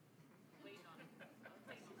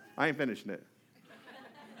 I ain't finishing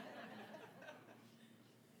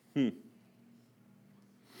it.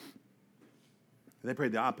 They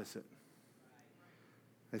prayed the opposite.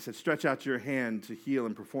 They said, stretch out your hand to heal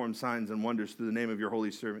and perform signs and wonders through the name of your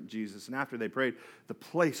holy servant Jesus. And after they prayed, the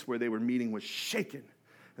place where they were meeting was shaken,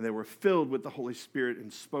 and they were filled with the Holy Spirit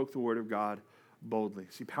and spoke the word of God boldly.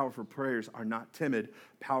 See, powerful prayers are not timid.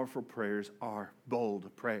 Powerful prayers are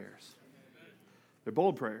bold prayers. They're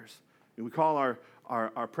bold prayers. We call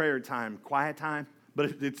our prayer time quiet time,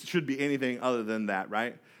 but it should be anything other than that,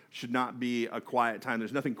 right? Should not be a quiet time.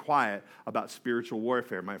 There's nothing quiet about spiritual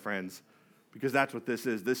warfare, my friends. Because that's what this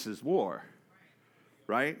is. This is war,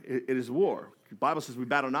 right? It is war. The Bible says we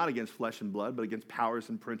battle not against flesh and blood, but against powers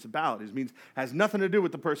and principalities. It means it has nothing to do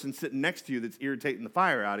with the person sitting next to you that's irritating the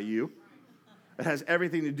fire out of you. It has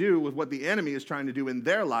everything to do with what the enemy is trying to do in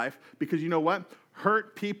their life. Because you know what?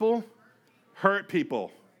 Hurt people hurt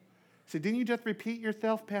people. So didn't you just repeat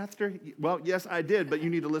yourself, Pastor? Well, yes, I did, but you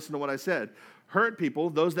need to listen to what I said. Hurt people,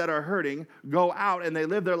 those that are hurting, go out and they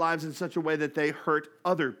live their lives in such a way that they hurt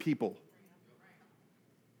other people.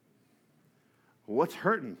 What's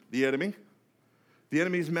hurting? The enemy. The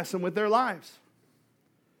enemy's messing with their lives.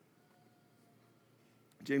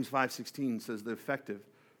 James 5:16 says the effective,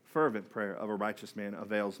 fervent prayer of a righteous man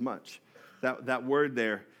avails much. That word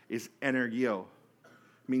there is energio.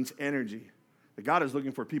 It means energy. That God is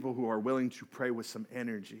looking for people who are willing to pray with some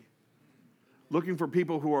energy. Looking for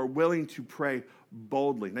people who are willing to pray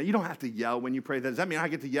boldly. Now, you don't have to yell when you pray. Does that mean I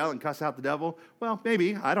get to yell and cuss out the devil? Well,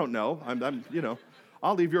 maybe. I don't know. I'm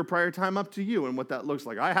I'll leave your prayer time up to you and what that looks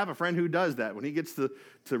like. I have a friend who does that. When he gets to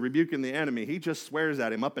rebuking the enemy, he just swears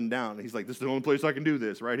at him up and down. He's like, this is the only place I can do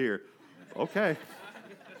this, right here. Okay.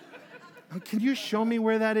 Can you show me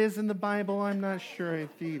where that is in the Bible? I'm not sure I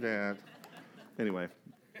see that. Anyway.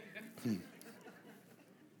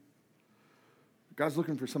 God's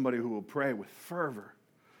looking for somebody who will pray with fervor,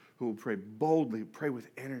 who will pray boldly, pray with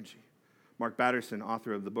energy. Mark Batterson,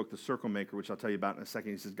 author of the book, The Circle Maker, which I'll tell you about in a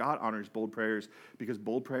second, he says, God honors bold prayers because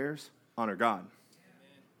bold prayers honor God.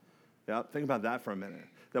 Yeah, think about that for a minute.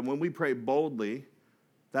 That when we pray boldly,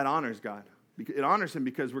 that honors God. It honors Him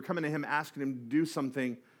because we're coming to Him asking Him to do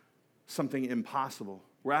something impossible.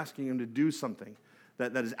 We're asking Him to do something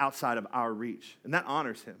that is outside of our reach, and that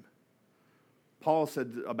honors Him. Paul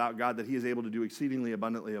said about God that He is able to do exceedingly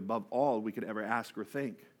abundantly above all we could ever ask or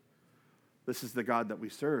think. This is the God that we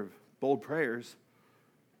serve. Bold prayers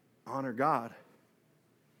honor God.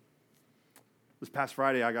 This past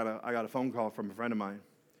Friday, I got a phone call from a friend of mine.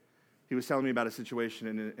 He was telling me about a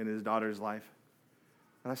situation in his daughter's life.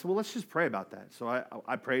 And I said, well, let's just pray about that. So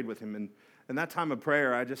I prayed with him. And in that time of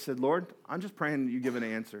prayer, I just said, Lord, I'm just praying that you give an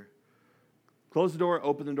answer. Close the door,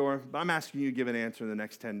 open the door, but I'm asking you to give an answer in the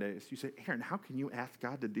next 10 days. You say, Aaron, how can you ask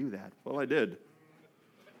God to do that? Well, I did.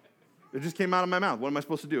 It just came out of my mouth. What am I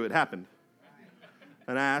supposed to do? It happened.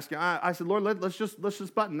 And I said, Lord, let's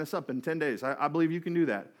just button this up in 10 days. I believe you can do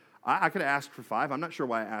that. I could have asked for 5. I'm not sure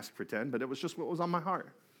why I asked for 10, but it was just what was on my heart.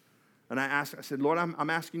 And I said, Lord, I'm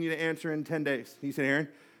asking you to answer in 10 days. He said, Aaron,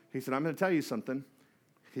 I'm going to tell you something.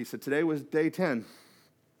 He said, today was day 10. He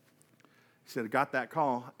said, I got that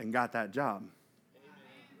call and got that job.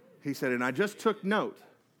 He said, and I just took note.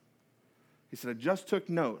 He said, I just took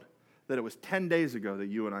note that it was 10 days ago that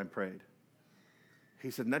you and I prayed.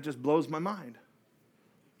 He said, and that just blows my mind.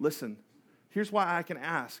 Listen, here's why I can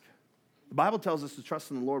ask. The Bible tells us to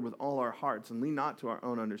trust in the Lord with all our hearts and lean not to our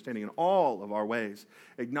own understanding. In all of our ways,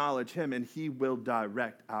 acknowledge him, and he will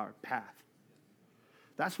direct our path.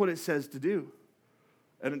 That's what it says to do.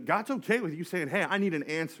 And God's okay with you saying, hey, I need an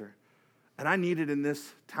answer. And I need it in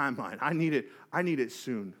this timeline. I need it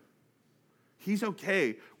soon. He's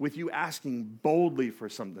okay with you asking boldly for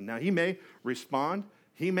something. Now, he may respond,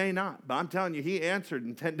 he may not. But I'm telling you, he answered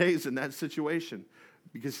in 10 days in that situation.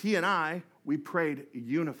 Because he and I, we prayed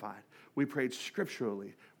unified. We prayed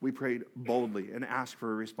scripturally. We prayed boldly and asked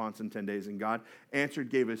for a response in 10 days. And God answered,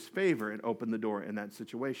 gave us favor, and opened the door in that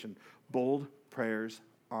situation. Bold prayers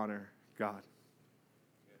honor God.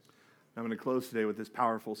 I'm going to close today with this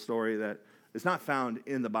powerful story that is not found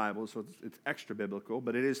in the Bible, so it's extra biblical,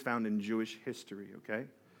 but it is found in Jewish history, okay?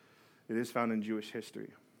 It is found in Jewish history.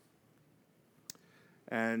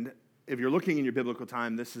 And if you're looking in your biblical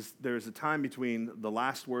time, there's a time between the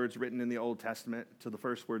last words written in the Old Testament to the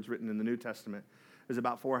first words written in the New Testament. Is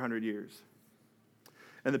about 400 years.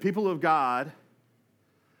 And the people of God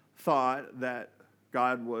thought that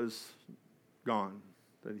God was gone,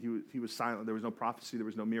 that he was silent. There was no prophecy, there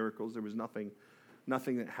was no miracles, there was nothing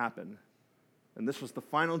that happened. And this was the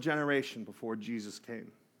final generation before Jesus came,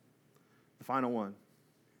 the final one.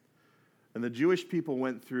 And the Jewish people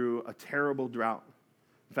went through a terrible drought.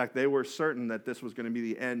 In fact, they were certain that this was going to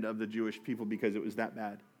be the end of the Jewish people because it was that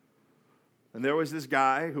bad. And there was this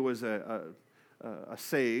guy who was a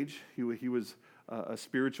sage. He was a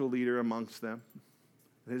spiritual leader amongst them.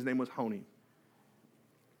 His name was Honi.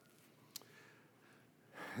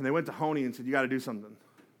 And they went to Honi and said, you got to do something.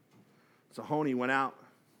 So Honi went out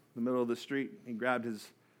in the middle of the street. He grabbed his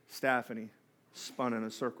staff and he spun in a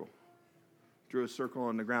circle, drew a circle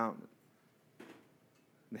on the ground.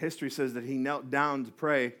 And history says that he knelt down to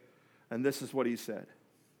pray, and this is what he said.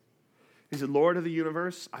 He said, Lord of the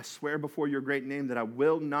universe, I swear before your great name that I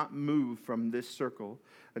will not move from this circle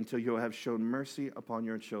until you have shown mercy upon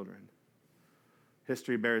your children.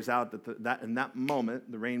 History bears out that in that moment,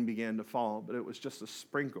 the rain began to fall, but it was just a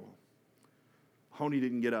sprinkle. Honi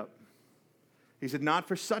didn't get up. He said, not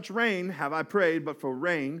for such rain have I prayed, but for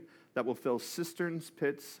rain that will fill cisterns,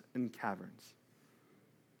 pits, and caverns.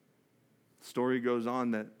 The story goes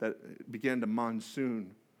on that it began to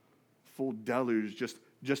monsoon, full deluge,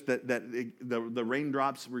 just that the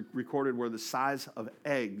raindrops recorded were the size of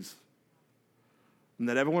eggs. And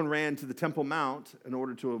that everyone ran to the Temple Mount in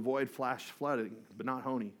order to avoid flash flooding, but not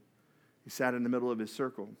Honi. He sat in the middle of his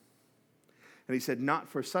circle. And he said, not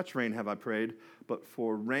for such rain have I prayed, but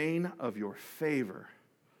for rain of your favor,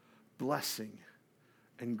 blessing,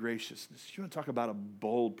 and graciousness. You want to talk about a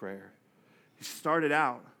bold prayer? He started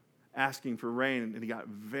out asking for rain, and he got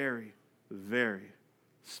very, very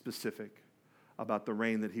specific about the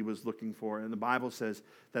rain that he was looking for. And the Bible says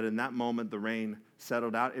that in that moment the rain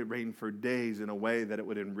settled out. It rained for days in a way that it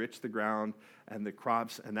would enrich the ground and the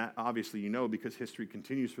crops. And that obviously because history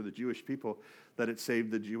continues for the Jewish people, that it saved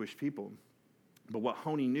the Jewish people. But what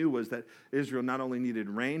Honi knew was that Israel not only needed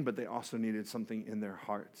rain, but they also needed something in their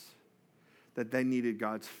hearts. That they needed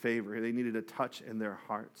God's favor. They needed a touch in their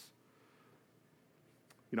hearts.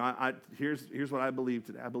 You know, here's what I believe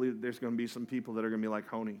today. I believe that there's going to be some people that are going to be like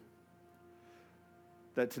Honi.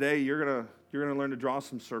 That today you're gonna learn to draw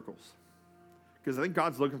some circles. Because I think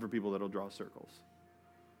God's looking for people that'll draw circles.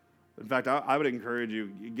 In fact, I would encourage you,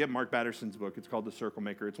 get Mark Batterson's book. It's called The Circle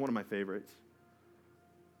Maker. It's one of my favorites.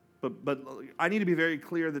 But I need to be very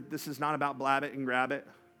clear that this is not about blab it and grab it.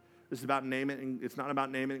 This is about name it, and it's not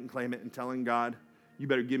about name it and claim it and telling God, you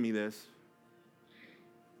better give me this.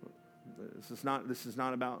 This is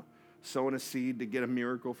not about sowing a seed to get a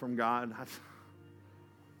miracle from God.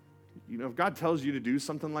 You know, if God tells you to do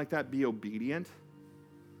something like that, be obedient.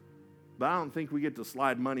 But I don't think we get to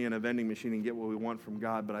slide money in a vending machine and get what we want from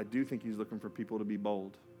God, but I do think he's looking for people to be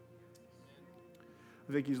bold.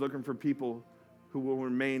 I think he's looking for people who will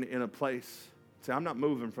remain in a place. Say, I'm not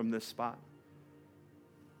moving from this spot.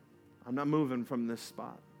 I'm not moving from this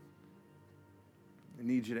spot. I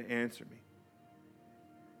need you to answer me.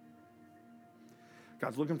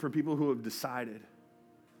 God's looking for people who have decided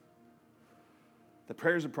that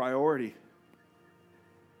prayer is a priority.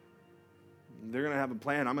 They're going to have a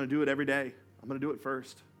plan. I'm going to do it every day. I'm going to do it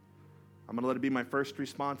first. I'm going to let it be my first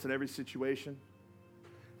response in every situation.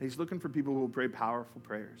 And he's looking for people who will pray powerful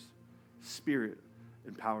prayers,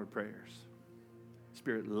 Spirit-empowered prayers,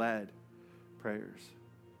 Spirit-led prayers,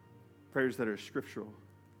 prayers that are scriptural,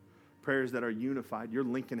 prayers that are unified. You're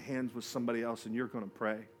linking hands with somebody else and you're going to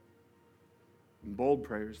pray. And bold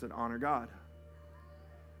prayers that honor God.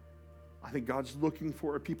 I think God's looking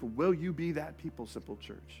for a people. Will you be that people, Simple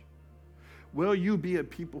Church? Will you be a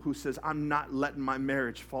people who says, I'm not letting my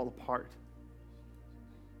marriage fall apart?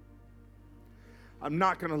 I'm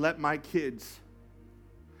not going to let my kids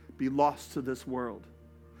be lost to this world.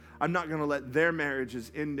 I'm not going to let their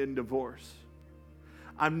marriages end in divorce.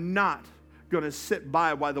 I'm not going to sit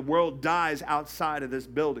by while the world dies outside of this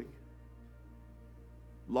building.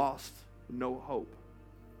 Lost, no hope.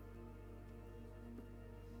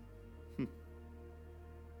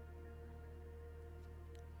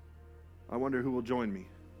 I wonder who will join me.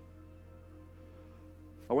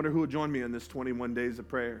 I wonder who will join me in this 21 days of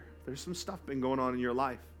prayer. There's some stuff been going on in your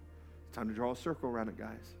life. It's time to draw a circle around it,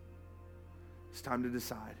 guys. It's time to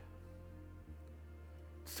decide.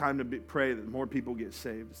 It's time to pray that more people get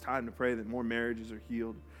saved. It's time to pray that more marriages are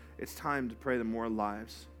healed. It's time to pray that more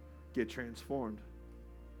lives get transformed.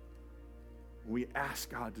 We ask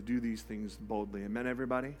God to do these things boldly. Amen,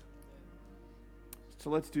 everybody? So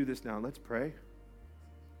let's do this now. Let's pray.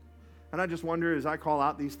 And I just wonder, as I call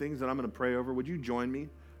out these things that I'm going to pray over, would you join me?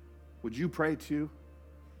 Would you pray too?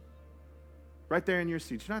 Right there in your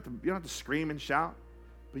seats. You don't have to scream and shout,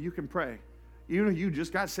 but you can pray. Even if you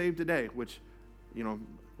just got saved today, which,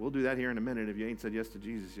 we'll do that here in a minute. If you ain't said yes to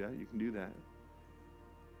Jesus yet, you can do that.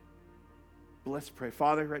 But let's pray.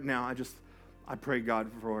 Father, right now, I pray,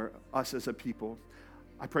 God, for us as a people.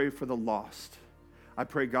 I pray for the lost. I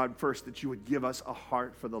pray, God, first that you would give us a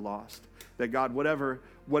heart for the lost. That, God, whatever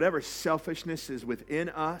selfishness is within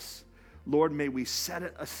us, Lord, may we set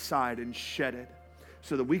it aside and shed it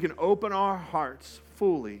so that we can open our hearts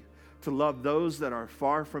fully to love those that are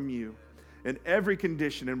far from you. In every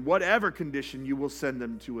condition, in whatever condition you will send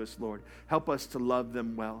them to us, Lord, help us to love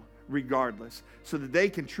them well, regardless, so that they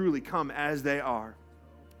can truly come as they are.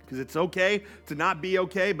 Because it's okay to not be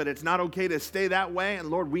okay, but it's not okay to stay that way. And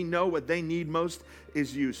Lord, we know what they need most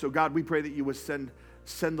is you. So God, we pray that you would send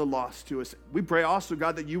the lost to us. We pray also,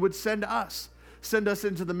 God, that you would send us. Send us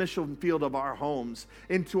into the mission field of our homes,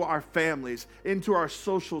 into our families, into our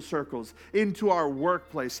social circles, into our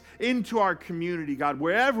workplace, into our community, God.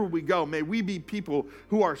 Wherever we go, may we be people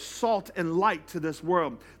who are salt and light to this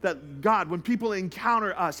world. That, God, when people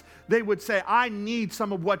encounter us, they would say, I need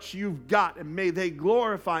some of what you've got. And may they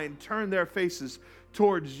glorify and turn their faces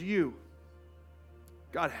towards you.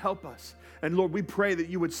 God, help us. And Lord, we pray that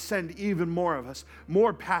you would send even more of us,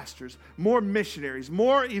 more pastors, more missionaries,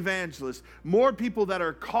 more evangelists, more people that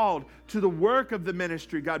are called to the work of the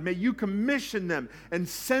ministry. God, may you commission them and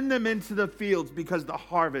send them into the fields because the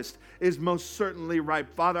harvest is most certainly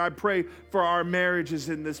ripe. Father, I pray for our marriages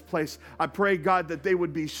in this place. I pray, God, that they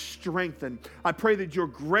would be strengthened. I pray that your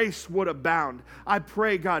grace would abound. I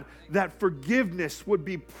pray, God, that forgiveness would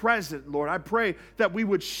be present, Lord. I pray that we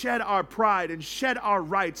would shed our pride and shed our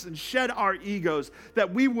rights and shed our egos,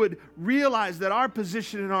 that we would realize that our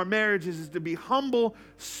position in our marriages is to be humble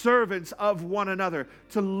servants of one another,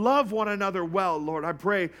 to love one another well, Lord. I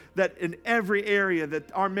pray that in every area that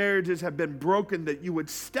our marriages have been broken, that you would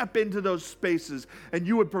step into those spaces and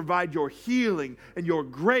you would provide your healing and your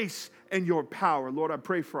grace and your power. Lord, I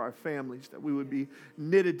pray for our families that we would be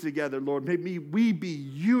knitted together, Lord. May we be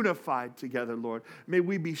unified together, Lord. May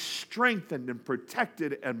we be strengthened and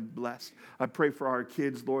protected and blessed. I pray for our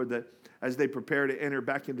kids, Lord, that as they prepare to enter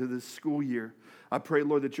back into this school year, I pray,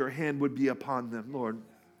 Lord, that your hand would be upon them, Lord.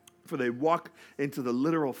 For they walk into the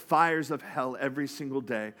literal fires of hell every single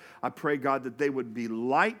day. I pray, God, that they would be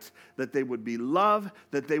light, that they would be love,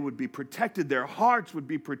 that they would be protected, their hearts would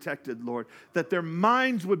be protected, Lord, that their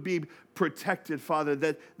minds would be protected, Father,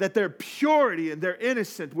 that their purity and their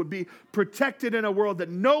innocence would be protected in a world that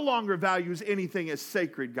no longer values anything as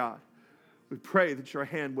sacred, God. We pray that your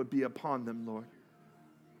hand would be upon them, Lord.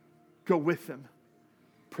 Go with them.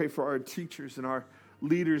 Pray for our teachers and our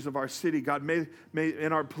leaders of our city, God. May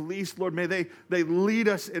and our police, Lord, may they lead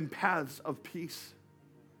us in paths of peace.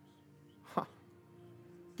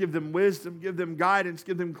 Give them wisdom, give them guidance,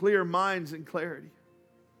 give them clear minds and clarity.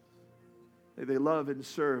 May they love and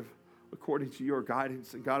serve according to your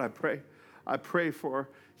guidance. And God, I pray for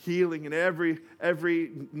healing in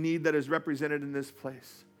every need that is represented in this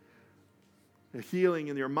place. A healing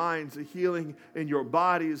in your minds, a healing in your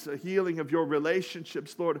bodies, a healing of your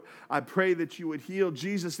relationships, Lord. I pray that you would heal.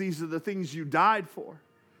 Jesus, these are the things you died for,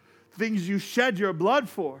 things you shed your blood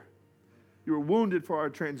for. You were wounded for our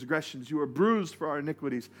transgressions. You were bruised for our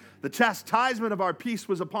iniquities. The chastisement of our peace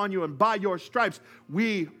was upon you, and by your stripes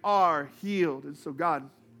we are healed. And so, God,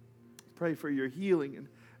 pray for your healing in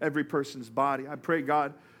every person's body. I pray,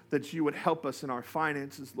 God, that you would help us in our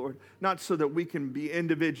finances, Lord. Not so that we can be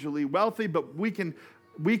individually wealthy, but we can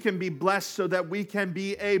be blessed so that we can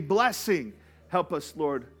be a blessing. Help us,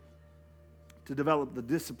 Lord, to develop the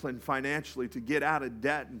discipline financially to get out of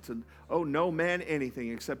debt and to owe no man anything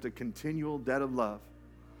except a continual debt of love,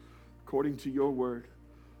 according to your word.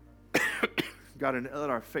 God, and let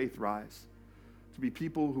our faith rise to be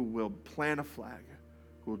people who will plant a flag,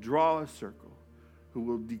 who will draw a circle, who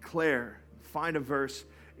will declare, find a verse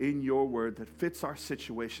in your word that fits our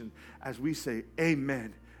situation as we say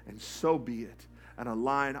amen, and so be it, and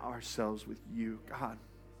align ourselves with you.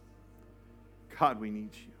 God, we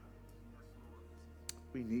need you.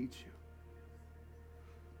 We need you.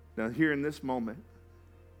 Now here in this moment,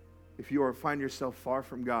 if you find yourself far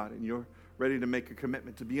from God and you're ready to make a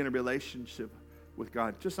commitment to be in a relationship with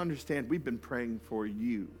God, just understand we've been praying for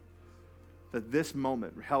you, that this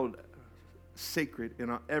moment held sacred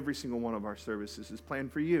in every single one of our services is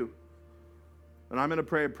planned for you. And I'm going to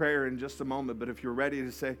pray a prayer in just a moment, but if you're ready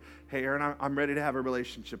to say, hey, Aaron, I'm ready to have a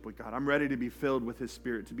relationship with God. I'm ready to be filled with His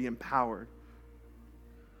Spirit, to be empowered,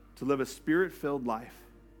 to live a Spirit-filled life.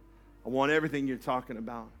 I want everything you're talking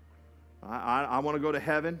about. I want to go to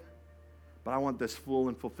heaven, but I want this full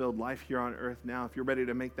and fulfilled life here on earth now. If you're ready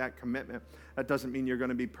to make that commitment, that doesn't mean you're going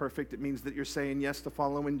to be perfect. It means that you're saying yes to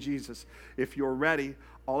following Jesus. If you're ready,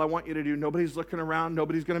 all I want you to do, nobody's looking around,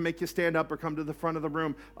 nobody's going to make you stand up or come to the front of the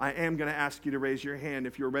room. I am going to ask you to raise your hand.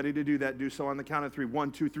 If you're ready to do that, do so on the count of 3.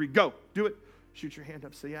 1, 2, 3, go. Do it. Shoot your hand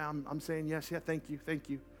up. Say, yeah, I'm saying yes. Yeah, thank you, thank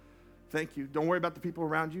you, thank you. Don't worry about the people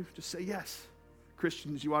around you. Just say yes.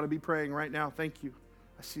 Christians, you ought to be praying right now. Thank you.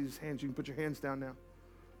 I see these hands. You can put your hands down now.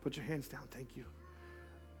 Put your hands down. Thank you.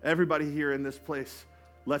 Everybody here in this place,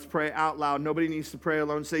 let's pray out loud. Nobody needs to pray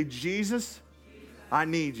alone. Say, Jesus, I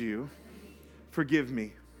need you. Forgive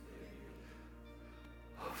me.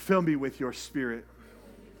 Fill me with your Spirit.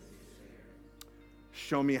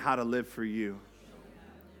 Show me how to live for you.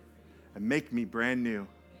 And make me brand new.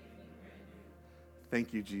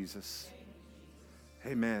 Thank you, Jesus.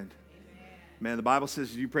 Amen. Man, the Bible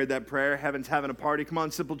says if you prayed that prayer, heaven's having a party. Come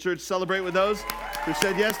on, Simple Church, celebrate with those who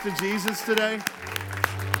said yes to Jesus today.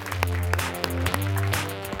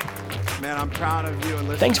 Man, I'm proud of you. And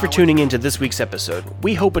thanks for tuning in to this week's episode.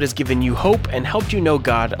 We hope it has given you hope and helped you know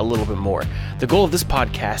God a little bit more. The goal of this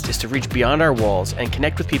podcast is to reach beyond our walls and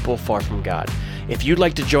connect with people far from God. If you'd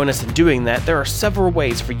like to join us in doing that, there are several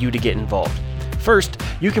ways for you to get involved. First,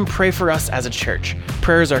 you can pray for us as a church.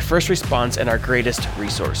 Prayer is our first response and our greatest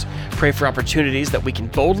resource. Pray for opportunities that we can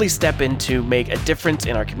boldly step into, make a difference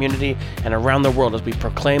in our community and around the world as we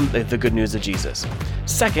proclaim the good news of Jesus.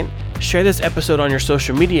 Second, share this episode on your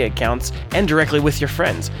social media accounts and directly with your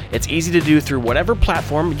friends. It's easy to do through whatever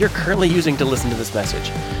platform you're currently using to listen to this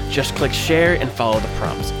message. Just click share and follow the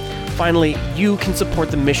prompts. Finally, you can support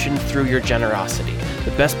the mission through your generosity.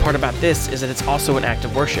 The best part about this is that it's also an act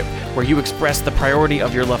of worship, where you express the priority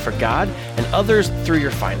of your love for God and others through your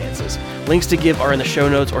finances. Links to give are in the show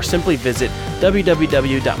notes, or simply visit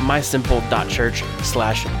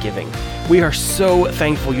www.mysimple.church/giving. We are so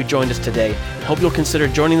thankful you joined us today and hope you'll consider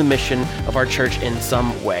joining the mission of our church in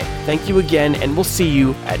some way. Thank you again, and we'll see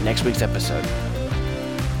you at next week's episode.